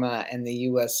pharma and the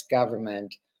US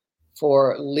government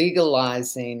for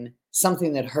legalizing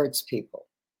something that hurts people.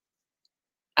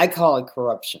 I call it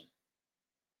corruption.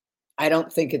 I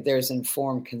don't think that there's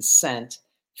informed consent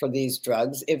for these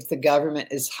drugs if the government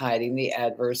is hiding the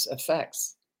adverse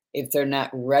effects, if they're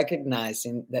not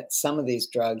recognizing that some of these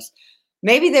drugs,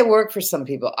 maybe they work for some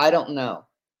people, I don't know.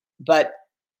 But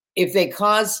if they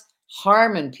cause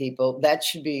harm in people, that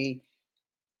should be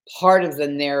part of the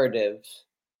narrative,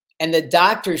 and the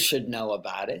doctors should know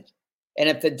about it. And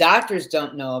if the doctors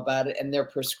don't know about it and they're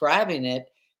prescribing it,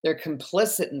 they're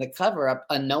complicit in the cover-up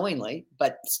unknowingly,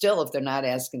 but still, if they're not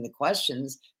asking the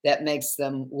questions, that makes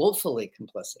them willfully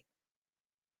complicit.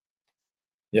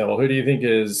 Yeah, well, who do you think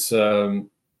is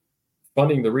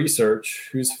funding the research?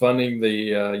 Who's funding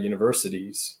the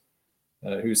universities?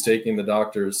 Who's taking the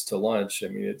doctors to lunch? I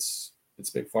mean, it's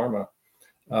big pharma.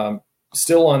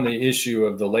 Still on the issue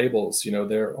of the labels,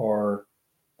 there are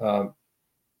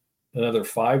another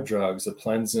 5 drugs,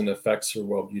 Aplenzin, Effexor,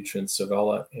 Wellbutrin,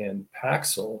 Savella, and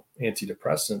Paxil,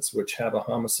 antidepressants, which have a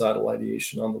homicidal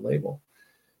ideation on the label.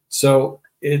 So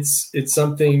it's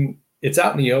something, it's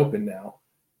out in the open now.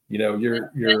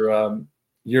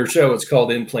 Your show is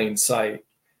called In Plain Sight.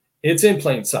 It's in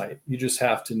plain sight. You just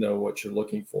have to know what you're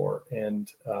looking for.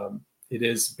 And it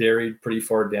is buried pretty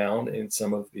far down in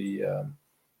some of the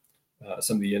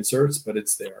inserts, but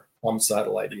it's there,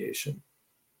 homicidal ideation.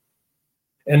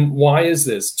 And why is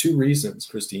this? 2 reasons,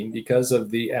 Christine. Because of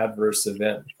the adverse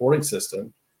event reporting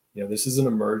system. This is an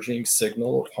emerging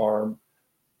signal of harm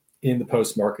in the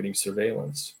post-marketing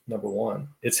surveillance. Number 1,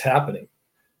 it's happening.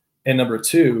 And number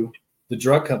 2, the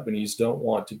drug companies don't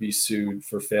want to be sued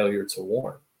for failure to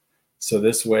warn. So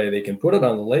this way they can put it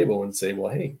on the label and say,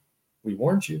 well, hey, we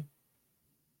warned you.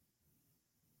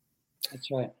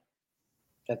 That's right.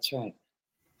 That's right.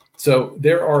 So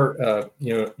there are,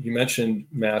 you mentioned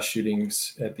mass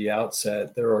shootings at the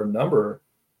outset. There are a number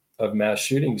of mass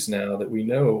shootings now that we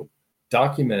know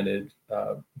documented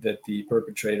that the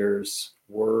perpetrators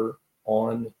were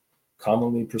on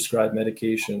commonly prescribed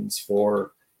medications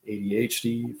for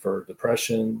ADHD, for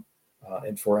depression,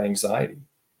 and for anxiety.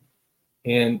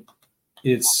 And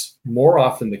it's more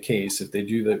often the case if they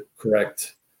do the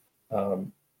correct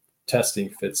testing,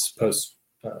 if it's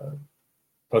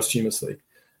posthumously.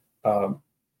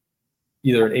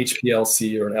 Either an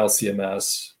HPLC or an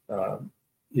LCMS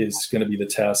is going to be the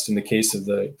test. In the case of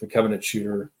the Covenant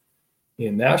shooter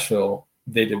in Nashville,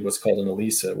 they did what's called an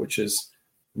ELISA, which is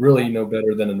really no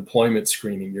better than an employment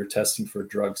screening. You're testing for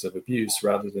drugs of abuse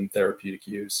rather than therapeutic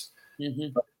use.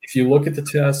 Mm-hmm. If you look at the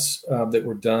tests that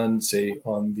were done, say,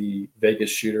 on the Vegas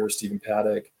shooter, Stephen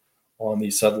Paddock, on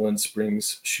the Sutherland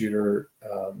Springs shooter,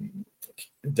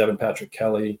 Devin Patrick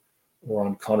Kelly, or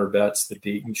on Connor Betts, the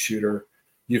Dayton shooter,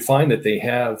 you find that they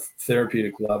have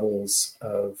therapeutic levels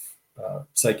of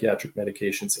psychiatric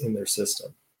medications in their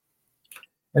system.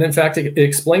 And in fact, it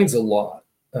explains a lot.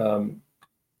 And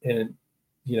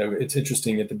it's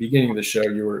interesting. At the beginning of the show,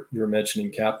 you were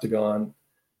mentioning Captagon,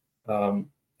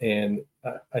 and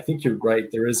I think you're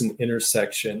right. There is an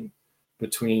intersection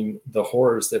between the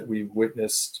horrors that we've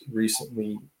witnessed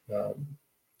recently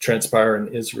transpire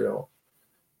in Israel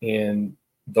and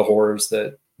the horrors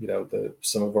that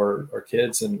some of our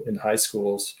kids in high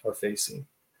schools are facing.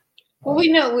 Well,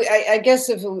 I guess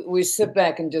if we sit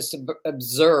back and just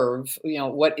observe,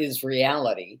 what is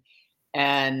reality,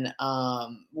 and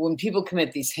when people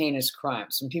commit these heinous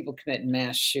crimes, when people commit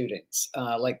mass shootings,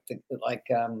 like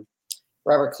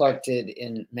Robert Clark did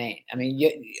in Maine. I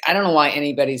mean, I don't know why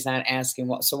anybody's not asking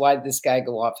why did this guy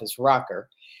go off his rocker?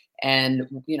 And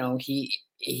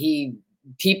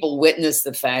people witnessed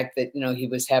the fact that he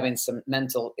was having some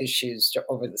mental issues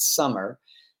over the summer.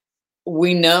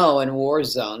 We know in war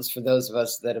zones, for those of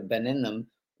us that have been in them,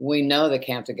 we know that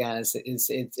Captagon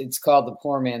it's called the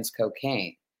poor man's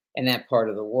cocaine in that part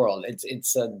of the world.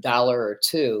 It's $1 or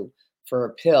 $2 for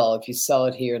a pill. If you sell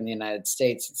it here in the United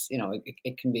States, it's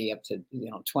it can be up to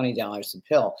 $20 a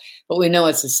pill. But we know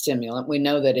it's a stimulant. We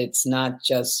know that it's not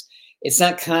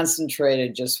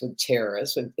concentrated just with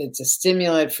terrorists. It's a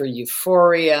stimulant for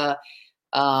euphoria,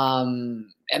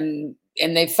 and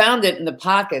and they found it in the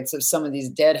pockets of some of these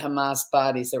dead Hamas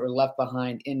bodies that were left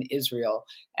behind in Israel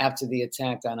after the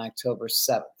attack on October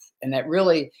 7th. And that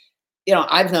really,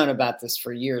 I've known about this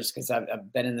for years because I've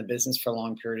been in the business for a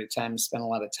long period of time, spent a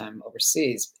lot of time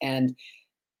overseas. And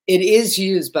it is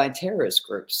used by terrorist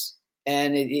groups,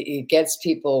 and it gets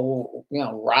people,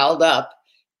 riled up.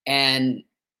 And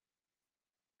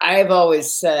I've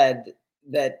always said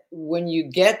that when you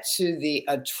get to the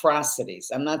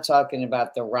atrocities, I'm not talking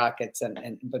about the rockets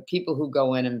but people who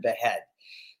go in and behead,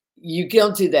 you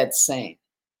don't do that same.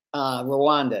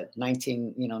 Rwanda,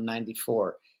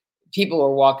 1994. People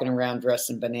were walking around dressed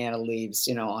in banana leaves,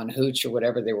 on hooch or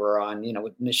whatever they were on,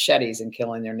 with machetes and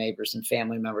killing their neighbors and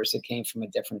family members that came from a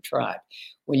different tribe.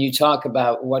 When you talk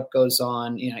about what goes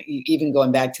on, even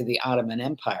going back to the Ottoman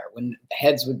Empire, when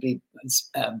heads would be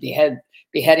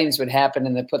beheadings would happen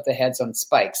and they put the heads on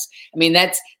spikes. I mean,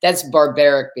 that's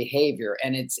barbaric behavior,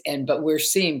 but we're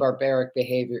seeing barbaric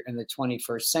behavior in the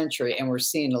 21st century, and we're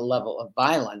seeing a level of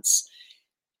violence,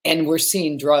 and we're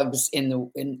seeing drugs in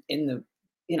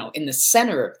the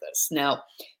center of this. Now,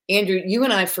 Andrew, you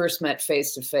and I first met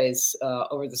face to face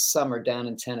over the summer down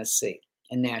in Tennessee,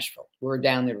 in Nashville. We were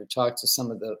down there to talk to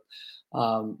some of the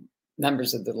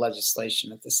members of the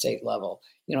legislation at the state level,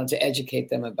 to educate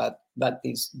them about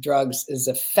these drugs as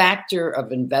a factor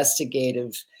of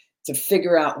investigative, to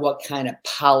figure out what kind of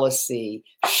policy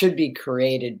should be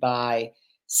created by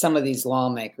some of these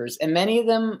lawmakers. And many of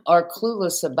them are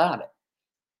clueless about it.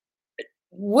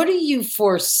 What do you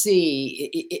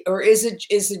foresee, or is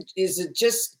it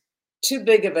just too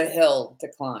big of a hill to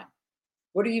climb?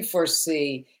 What do you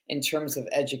foresee in terms of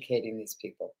educating these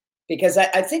people? Because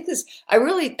I think I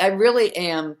really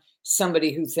am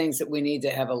somebody who thinks that we need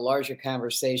to have a larger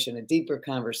conversation, a deeper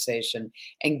conversation,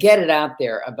 and get it out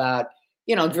there about,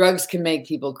 drugs can make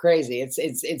people crazy.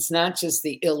 It's not just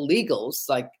the illegals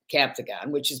like Captagon,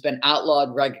 which has been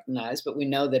outlawed, recognized, but we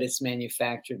know that it's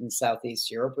manufactured in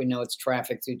Southeast Europe. We know it's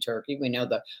trafficked through Turkey. We know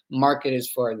the market is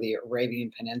for the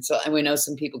Arabian Peninsula, and we know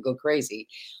some people go crazy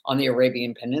on the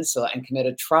Arabian Peninsula and commit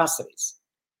atrocities.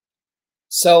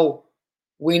 So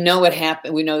we know what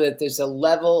happened. We know that there's a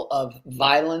level of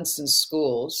violence in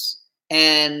schools,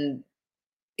 and,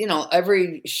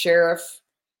 every sheriff,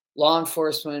 law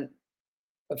enforcement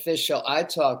official I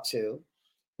talk to,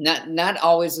 not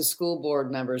always the school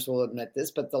board members will admit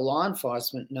this, but the law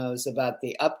enforcement knows about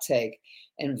the uptake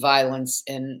and violence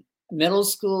in middle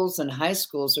schools and high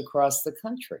schools across the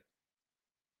country.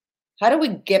 How do we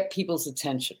get people's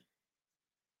attention?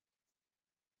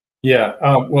 Yeah,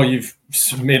 well, you've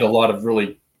made a lot of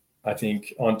really, I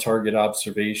think, on-target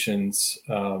observations.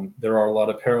 There are a lot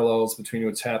of parallels between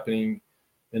what's happening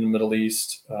in the Middle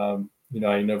East.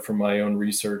 I know from my own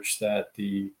research that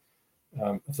the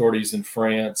authorities in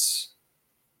France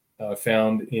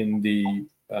found in the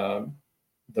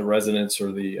residence,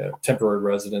 or the temporary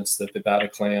residence, that the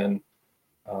Bataclan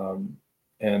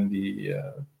and the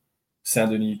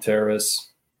Saint-Denis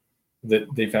terrace,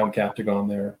 that they found Captagon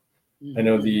there. Mm-hmm. I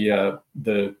know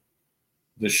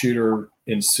the shooter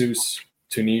in Sousse,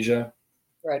 Tunisia,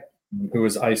 right, who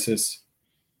was ISIS,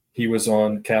 he was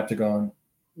on Captagon.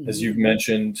 Mm-hmm. As you've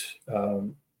mentioned,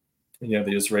 the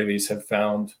Israelis have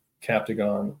found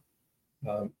Captagon,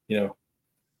 in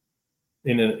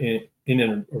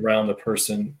and around the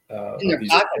person.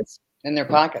 In their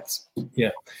pockets.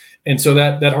 Yeah. And so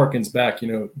that harkens back,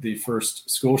 the first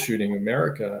school shooting in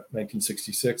America,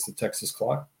 1966, the Texas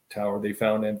Clock Tower. They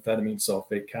found amphetamine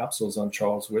sulfate capsules on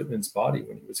Charles Whitman's body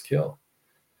when he was killed.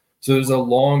 So there's a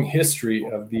long history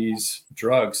of these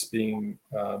drugs being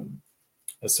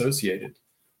associated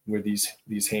with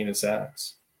these heinous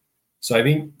acts. So I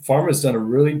think pharma's done a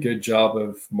really good job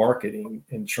of marketing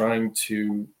and trying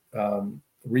to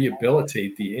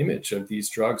rehabilitate the image of these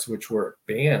drugs, which were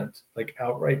banned, like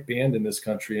outright banned in this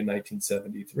country in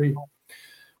 1973.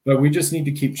 But we just need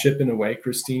to keep chipping away,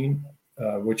 Christine,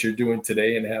 what you're doing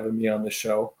today and having me on the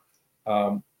show.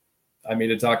 I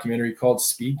made a documentary called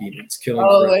Speed Demons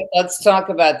Killing. Let's talk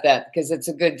about that, because it's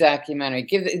a good documentary.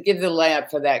 Give the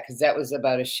layout for that, because that was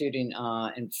about a shooting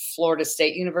in Florida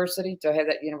State University. Do I have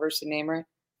that university name right?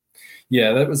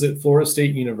 Yeah, that was at Florida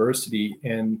State University.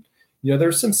 And,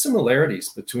 there's some similarities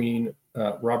between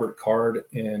Robert Card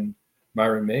and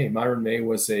Myron May. Myron May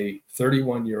was a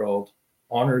 31-year-old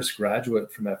honors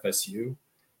graduate from FSU.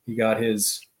 He got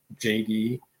his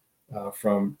JD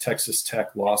from Texas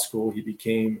Tech Law School. He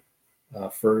became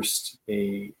first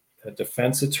a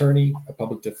defense attorney, a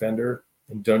public defender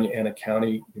in Doña Ana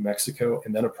County, New Mexico,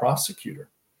 and then a prosecutor.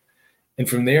 And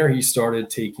from there, he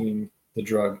started taking the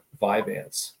drug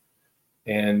Vyvanse.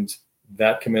 And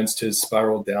that commenced his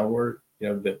spiral downward.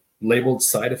 The labeled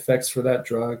side effects for that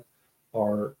drug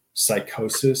are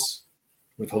psychosis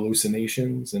with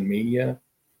hallucinations and mania,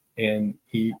 and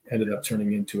he ended up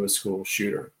turning into a school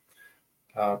shooter.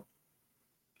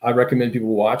 I recommend people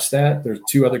watch that. There's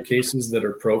 2 other cases that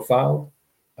are profiled.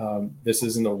 This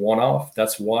isn't a one-off.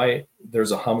 That's why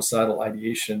there's a homicidal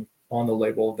ideation on the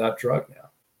label of that drug now.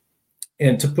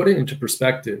 And to put it into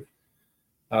perspective,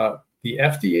 the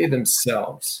FDA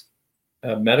themselves,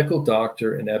 a medical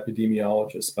doctor and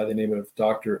epidemiologist by the name of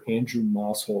Dr. Andrew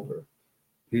Mossholder,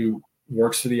 who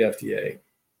works for the FDA,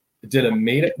 did a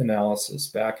meta-analysis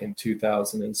back in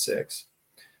 2006.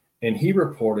 And he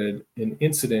reported an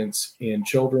incidence in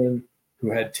children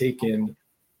who had taken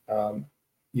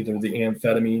either the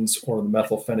amphetamines or the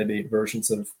methylphenidate versions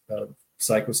of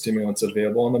psychostimulants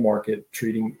available on the market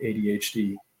treating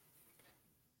ADHD.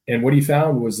 And what he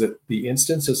found was that the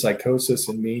instance of psychosis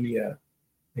and mania,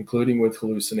 including with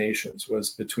hallucinations,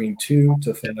 was between 2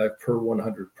 to 5 per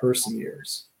 100 person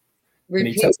years.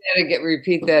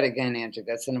 Repeat that again, Andrew.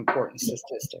 That's an important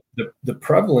statistic. The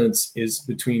prevalence is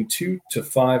between 2 to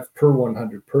 5 per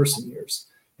 100 person years.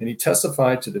 And he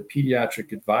testified to the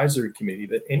Pediatric Advisory Committee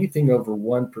that anything over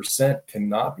 1%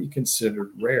 cannot be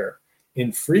considered rare.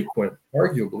 Infrequent,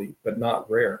 arguably, but not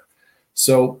rare.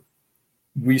 So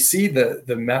we see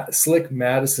the slick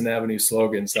Madison Avenue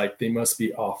slogans like they must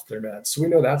be off their meds. So we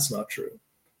know that's not true.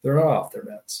 They're not off their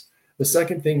meds. The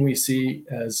second thing we see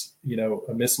as,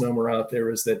 a misnomer out there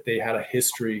is that they had a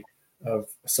history of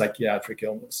psychiatric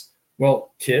illness.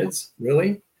 Well, kids,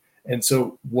 really? And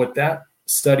so what that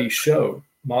study showed,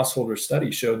 Mossholder's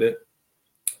study showed that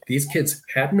these kids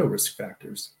had no risk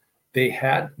factors. They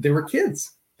were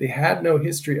kids. They had no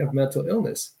history of mental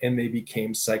illness, and they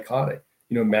became psychotic.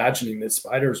 Imagining that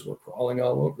spiders were crawling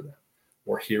all over them,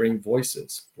 or hearing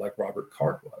voices like Robert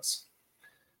Card was.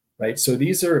 Right. So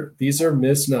these are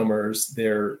misnomers.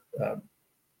 They're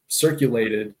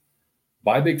circulated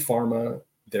by Big Pharma.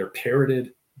 They're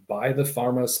parroted by the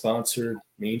pharma-sponsored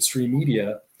mainstream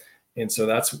media, and so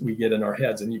that's what we get in our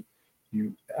heads. And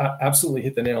you absolutely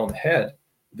hit the nail on the head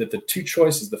that the 2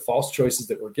 choices, the false choices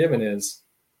that we're given, is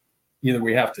either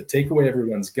we have to take away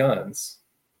everyone's guns,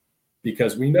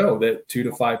 because we know that 2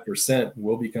 to 5%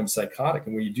 will become psychotic.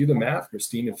 And when you do the math,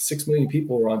 Christine, if 6 million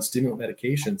people are on stimulant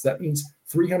medications, that means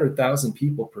 300,000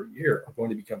 people per year are going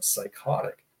to become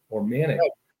psychotic or manic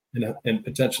and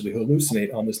potentially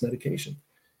hallucinate on this medication.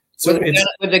 So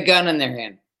with a gun in their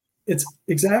hand. It's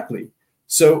exactly.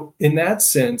 So in that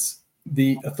sense,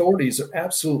 the authorities are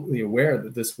absolutely aware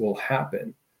that this will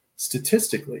happen.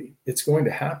 Statistically, it's going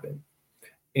to happen.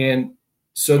 And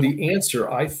so the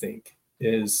answer, I think,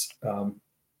 is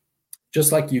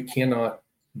just like you cannot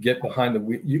get behind the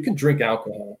wheel. You can drink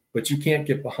alcohol, but you can't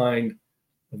get behind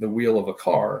the wheel of a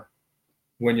car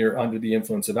when you're under the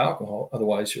influence of alcohol.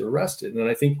 Otherwise, you're arrested. And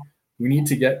I think we need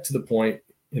to get to the point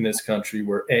in this country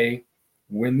where,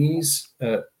 when these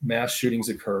mass shootings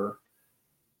occur,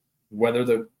 whether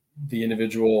the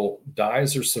individual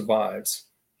dies or survives,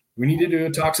 we need to do a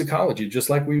toxicology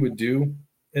just like we would do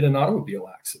in an automobile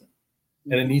accident.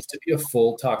 And it needs to be a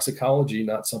full toxicology,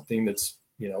 not something that's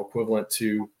equivalent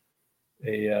to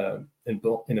an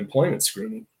employment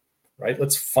screening, right?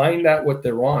 Let's find out what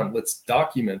they're on. Let's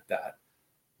document that.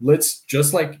 Let's,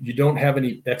 just like you don't have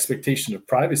any expectation of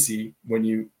privacy when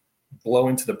you blow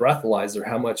into the breathalyzer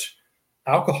how much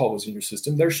alcohol was in your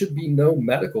system, there should be no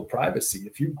medical privacy.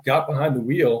 If you got behind the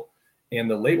wheel and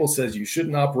the label says you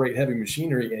shouldn't operate heavy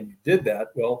machinery and you did that,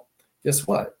 well, guess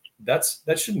what? That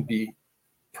shouldn't be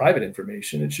private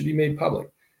information. It should be made public.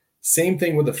 Same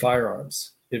thing with the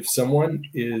firearms. If someone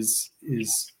is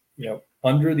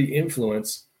under the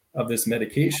influence of this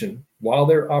medication while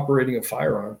they're operating a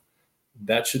firearm,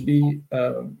 that should be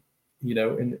an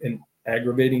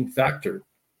aggravating factor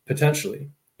potentially,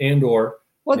 and/or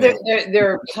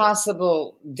they're a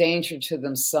possible danger to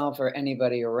themselves or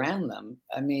anybody around them.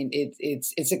 I mean,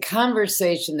 it's a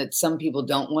conversation that some people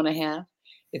don't want to have.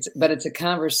 But it's a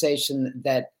conversation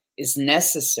that is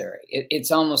necessary.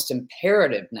 It's almost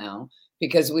imperative now,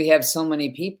 because we have so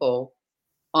many people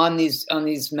on these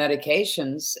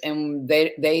medications, and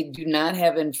they do not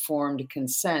have informed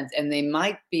consent, and they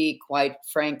might be, quite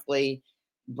frankly,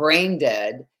 brain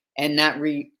dead and not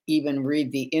even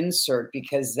read the insert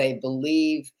because they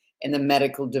believe in the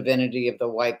medical divinity of the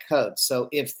white coat. So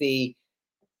if the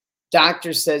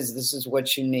doctor says this is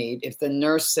what you need, if the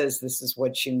nurse says this is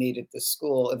what you need at the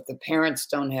school, if the parents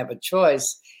don't have a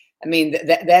choice, I mean,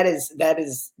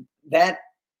 that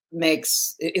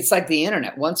it's like the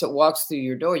internet. Once it walks through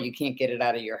your door, you can't get it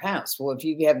out of your house. Well, if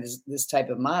you have this type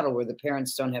of model where the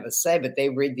parents don't have a say, but they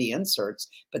read the inserts,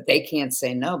 but they can't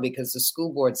say no because the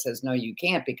school board says, no, you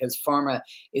can't, because pharma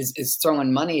is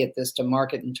throwing money at this to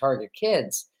market and target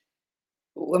kids.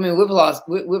 I mean, we've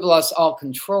lost all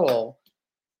control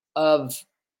of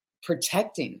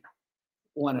protecting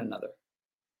one another.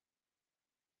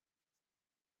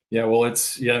 Yeah, well,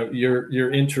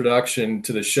 your introduction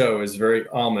to the show is very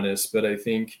ominous, but I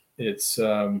think it's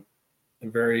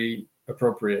very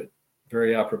appropriate,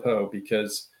 very apropos,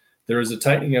 because there is a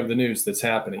tightening of the noose that's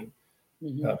happening.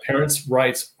 Mm-hmm. Parents'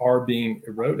 rights are being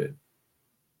eroded.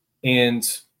 And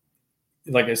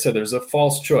like I said, there's a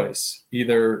false choice.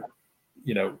 Either,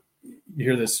 you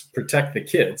hear this, protect the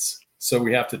kids, so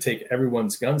we have to take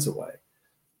everyone's guns away.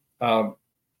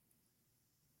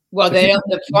 Well,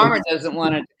 the farmer doesn't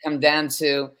want it to come down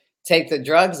to take the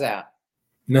drugs out.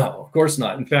 No, of course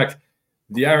not. In fact,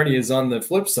 the irony is on the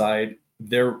flip side,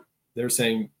 they're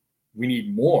saying we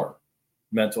need more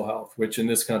mental health, which in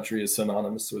this country is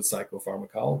synonymous with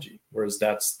psychopharmacology, whereas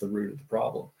that's the root of the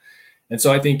problem. And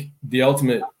so I think the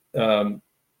ultimate,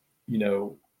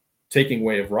 taking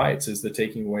away of rights is the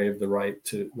taking away of the right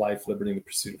to life, liberty, and the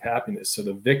pursuit of happiness. So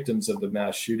the victims of the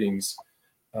mass shootings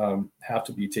have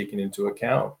to be taken into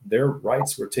account. Their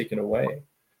rights were taken away.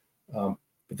 But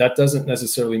that doesn't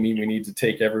necessarily mean we need to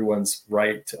take everyone's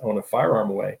right to own a firearm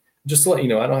away. Just to let you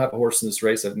know, I don't have a horse in this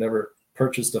race. I've never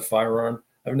purchased a firearm.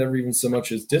 I've never even so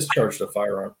much as discharged a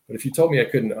firearm. But if you told me I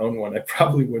couldn't own one, I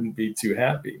probably wouldn't be too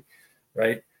happy,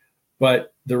 right?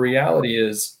 But the reality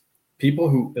is, people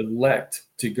who elect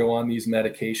to go on these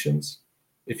medications,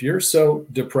 if you're so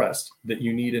depressed that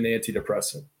you need an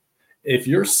antidepressant, if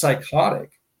you're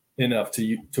psychotic enough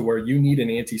to where you need an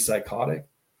antipsychotic,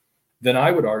 then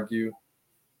I would argue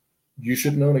you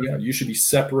shouldn't own a gun. You should be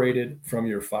separated from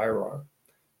your firearm,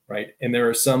 right? And there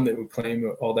are some that would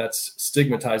claim, oh, that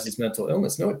stigmatizes mental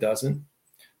illness. No, it doesn't,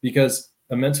 because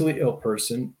a mentally ill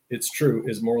person, it's true,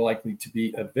 is more likely to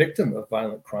be a victim of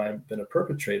violent crime than a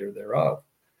perpetrator thereof.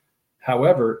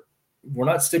 However, we're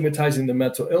not stigmatizing the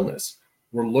mental illness.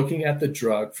 We're looking at the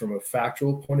drug from a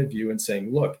factual point of view and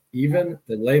saying, look, even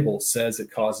the label says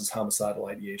it causes homicidal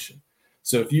ideation.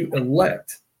 So if you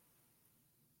elect,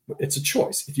 it's a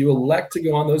choice. If you elect to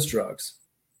go on those drugs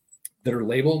that are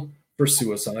labeled for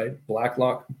suicide, black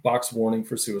box warning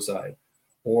for suicide,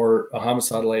 or a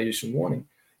homicidal ideation warning,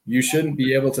 you shouldn't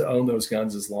be able to own those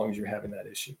guns as long as you're having that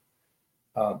issue.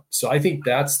 So I think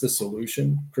that's the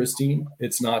solution, Christine.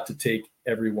 It's not to take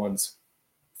everyone's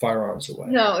firearms away.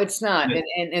 No, it's not.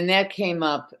 And that came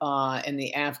up in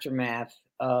the aftermath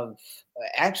of,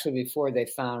 actually before they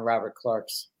found Robert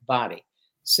Clark's body.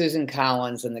 Susan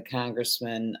Collins and the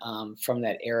congressman from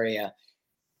that area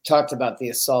talked about the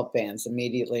assault bans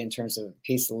immediately in terms of a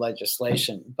piece of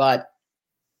legislation. But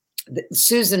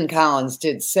Susan Collins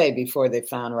did say before they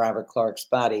found Robert Clark's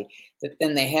body that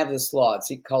then they have this law.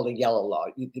 It's called a yellow law.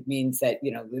 It means that,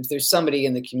 if there's somebody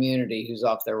in the community who's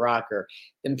off their rocker,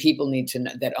 then people need to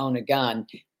know, that own a gun.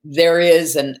 There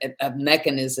is a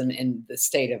mechanism in the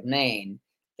state of Maine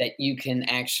that you can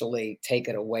actually take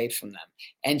it away from them.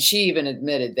 And she even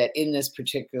admitted that in this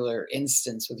particular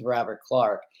instance with Robert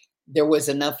Clark, there was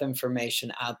enough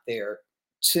information out there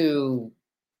to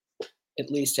at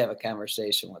least have a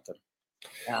conversation with them.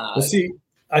 Well, see,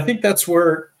 I think that's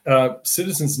where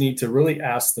citizens need to really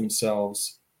ask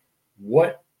themselves,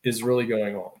 what is really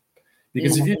going on?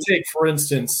 Because if you take, for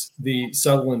instance, the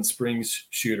Sutherland Springs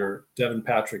shooter, Devin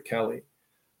Patrick Kelly,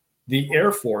 the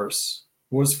Air Force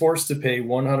was forced to pay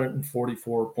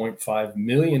 $144.5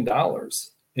 million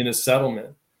in a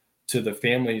settlement to the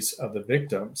families of the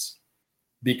victims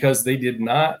because they did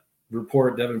not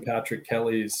report Devin Patrick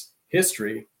Kelly's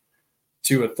history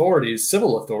to authorities,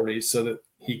 civil authorities, so that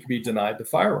he could be denied the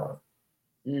firearm.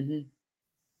 Mm-hmm.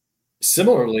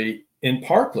 Similarly, in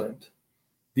Parkland,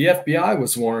 the FBI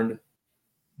was warned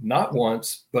not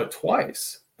once, but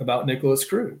twice about Nicholas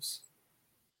Cruz.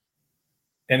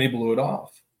 And they blew it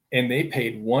off. And they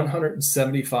paid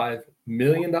 $175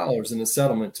 million in a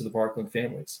settlement to the Parkland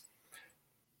families.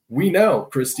 We know,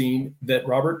 Christine, that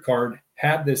Robert Card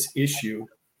had this issue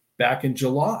back in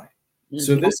July.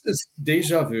 So this is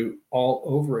deja vu all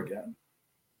over again,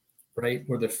 right?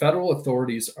 Where the federal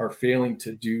authorities are failing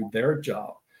to do their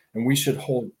job, and we should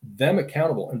hold them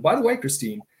accountable. And by the way,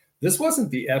 Christine, this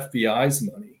wasn't the FBI's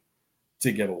money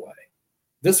to give away.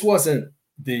 This wasn't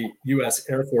the U.S.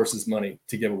 Air Force's money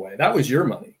to give away. That was your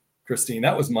money, Christine.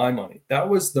 That was my money. That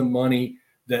was the money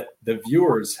that the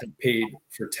viewers had paid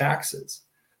for taxes.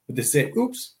 But they say,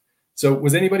 oops. So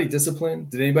was anybody disciplined?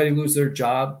 Did anybody lose their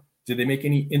job? Did they make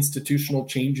any institutional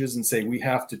changes and say, we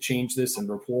have to change this and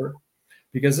report?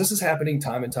 Because this is happening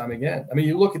time and time again. I mean,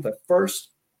 you look at the first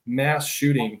mass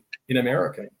shooting in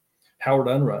America, Howard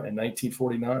Unruh in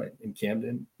 1949 in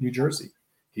Camden, New Jersey.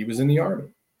 He was in the Army.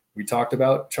 We talked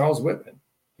about Charles Whitman.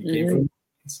 He came from the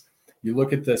Marines. You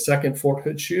look at the second Fort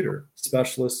Hood shooter,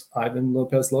 Specialist Ivan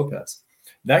Lopez.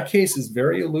 That case is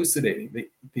very elucidating.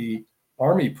 The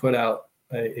Army put out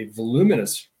a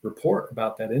voluminous report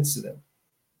about that incident.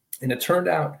 And it turned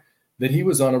out that he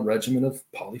was on a regimen of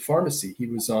polypharmacy. He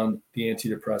was on the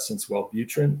antidepressants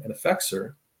Wellbutrin and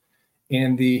Effexor,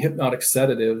 and the hypnotic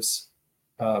sedatives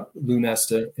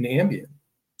Lunesta and Ambien.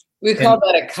 We call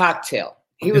that a cocktail.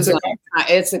 It's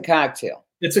a cocktail.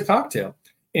 It's a cocktail.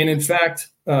 And in fact,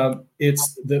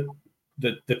 it's the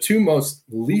two most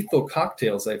lethal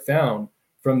cocktails I found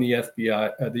from the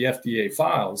FDA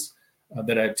files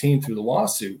that I obtained through the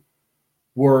lawsuit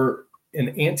were an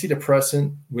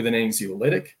antidepressant with an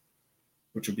anxiolytic,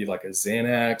 which would be like a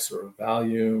Xanax or a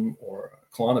Valium or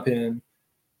a Klonopin,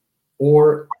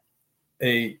 or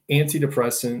a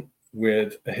antidepressant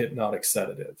with a hypnotic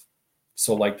sedative.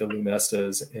 So like the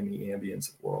Lunestas and the Ambiens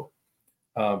of the world.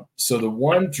 So the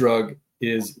one drug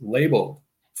is labeled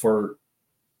for,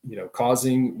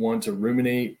 causing one to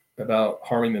ruminate about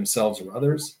harming themselves or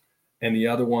others. And the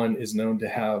other one is known to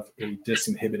have a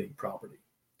disinhibiting property.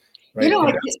 Right?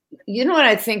 You know what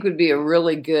I think would be a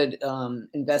really good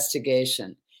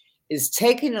investigation is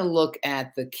taking a look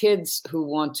at the kids who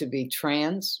want to be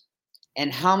trans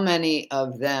and how many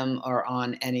of them are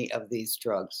on any of these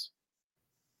drugs.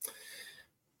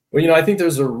 Well, I think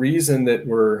there's a reason that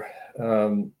we're,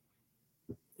 in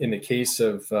the case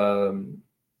of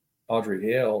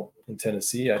Audrey Hale in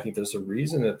Tennessee, I think there's a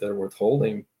reason that they're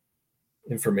withholding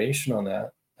information on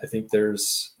that. I think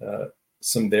there's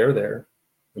some there.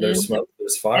 There's smoke,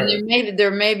 there's fire. And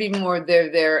there may be more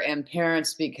there and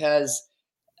parents, because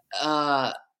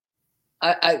I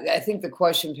think the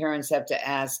question parents have to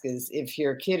ask is, if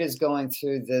your kid is going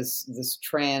through this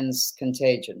trans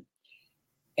contagion,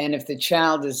 and if the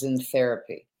child is in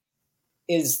therapy,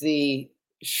 is the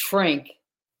shrink,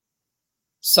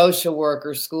 social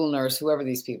worker, school nurse, whoever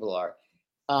these people are,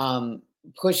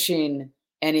 pushing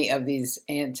any of these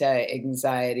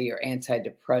anti-anxiety or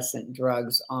antidepressant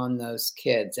drugs on those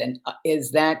kids? And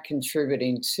is that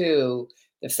contributing to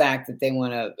the fact that they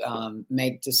want to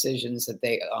make decisions that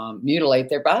they mutilate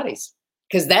their bodies?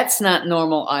 Because that's not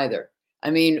normal either. I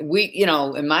mean,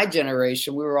 in my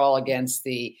generation, we were all against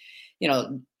the,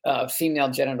 female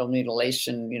genital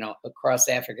mutilation, across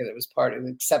Africa that was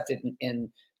accepted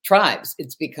in tribes.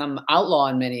 It's become outlaw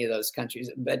in many of those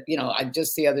countries. But,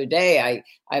 just the other day,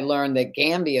 I learned that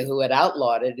Gambia, who had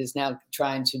outlawed it, is now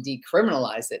trying to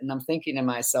decriminalize it. And I'm thinking to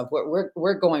myself,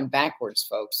 we're going backwards,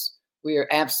 folks. We are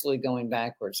absolutely going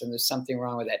backwards. And there's something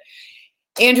wrong with that.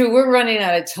 Andrew, we're running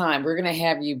out of time. We're going to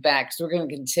have you back, because we're going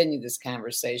to continue this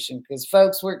conversation, because,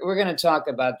 folks, we're going to talk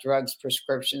about drugs,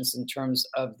 prescriptions in terms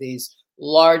of these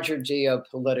larger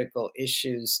geopolitical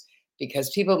issues,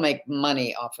 because people make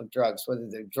money off of drugs, whether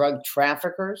they're drug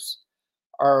traffickers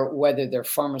or whether they're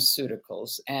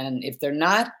pharmaceuticals. And if they're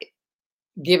not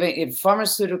if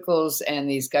pharmaceuticals and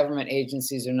these government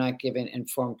agencies are not giving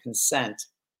informed consent,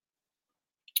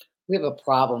 we have a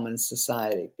problem in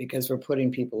society, because we're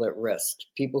putting people at risk,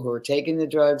 people who are taking the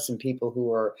drugs and people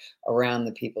who are around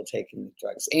the people taking the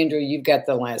drugs. Andrew, you've got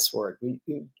the last word.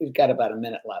 We've got about a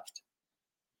minute left.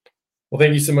 Well,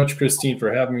 thank you so much, Christine,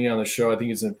 for having me on the show. I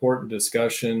think it's an important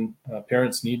discussion.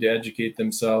 Parents need to educate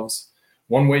themselves.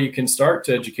 One way you can start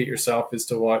to educate yourself is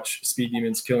to watch Speed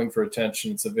Demons: Killing for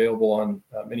Attention. It's available on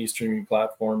many streaming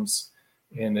platforms,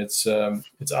 and it's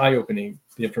eye-opening,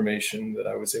 the information that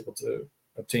I was able to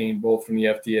obtain both from the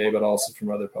FDA but also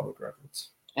from other public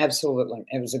records. Absolutely.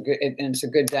 It's a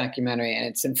good documentary, and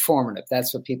it's informative.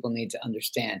 That's what people need to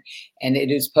understand. And it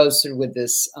is posted with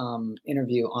this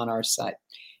interview on our site.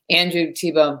 Andrew,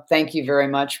 Thibault, thank you very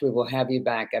much. We will have you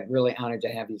back. I'm really honored to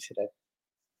have you today.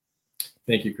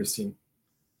 Thank you, Christine.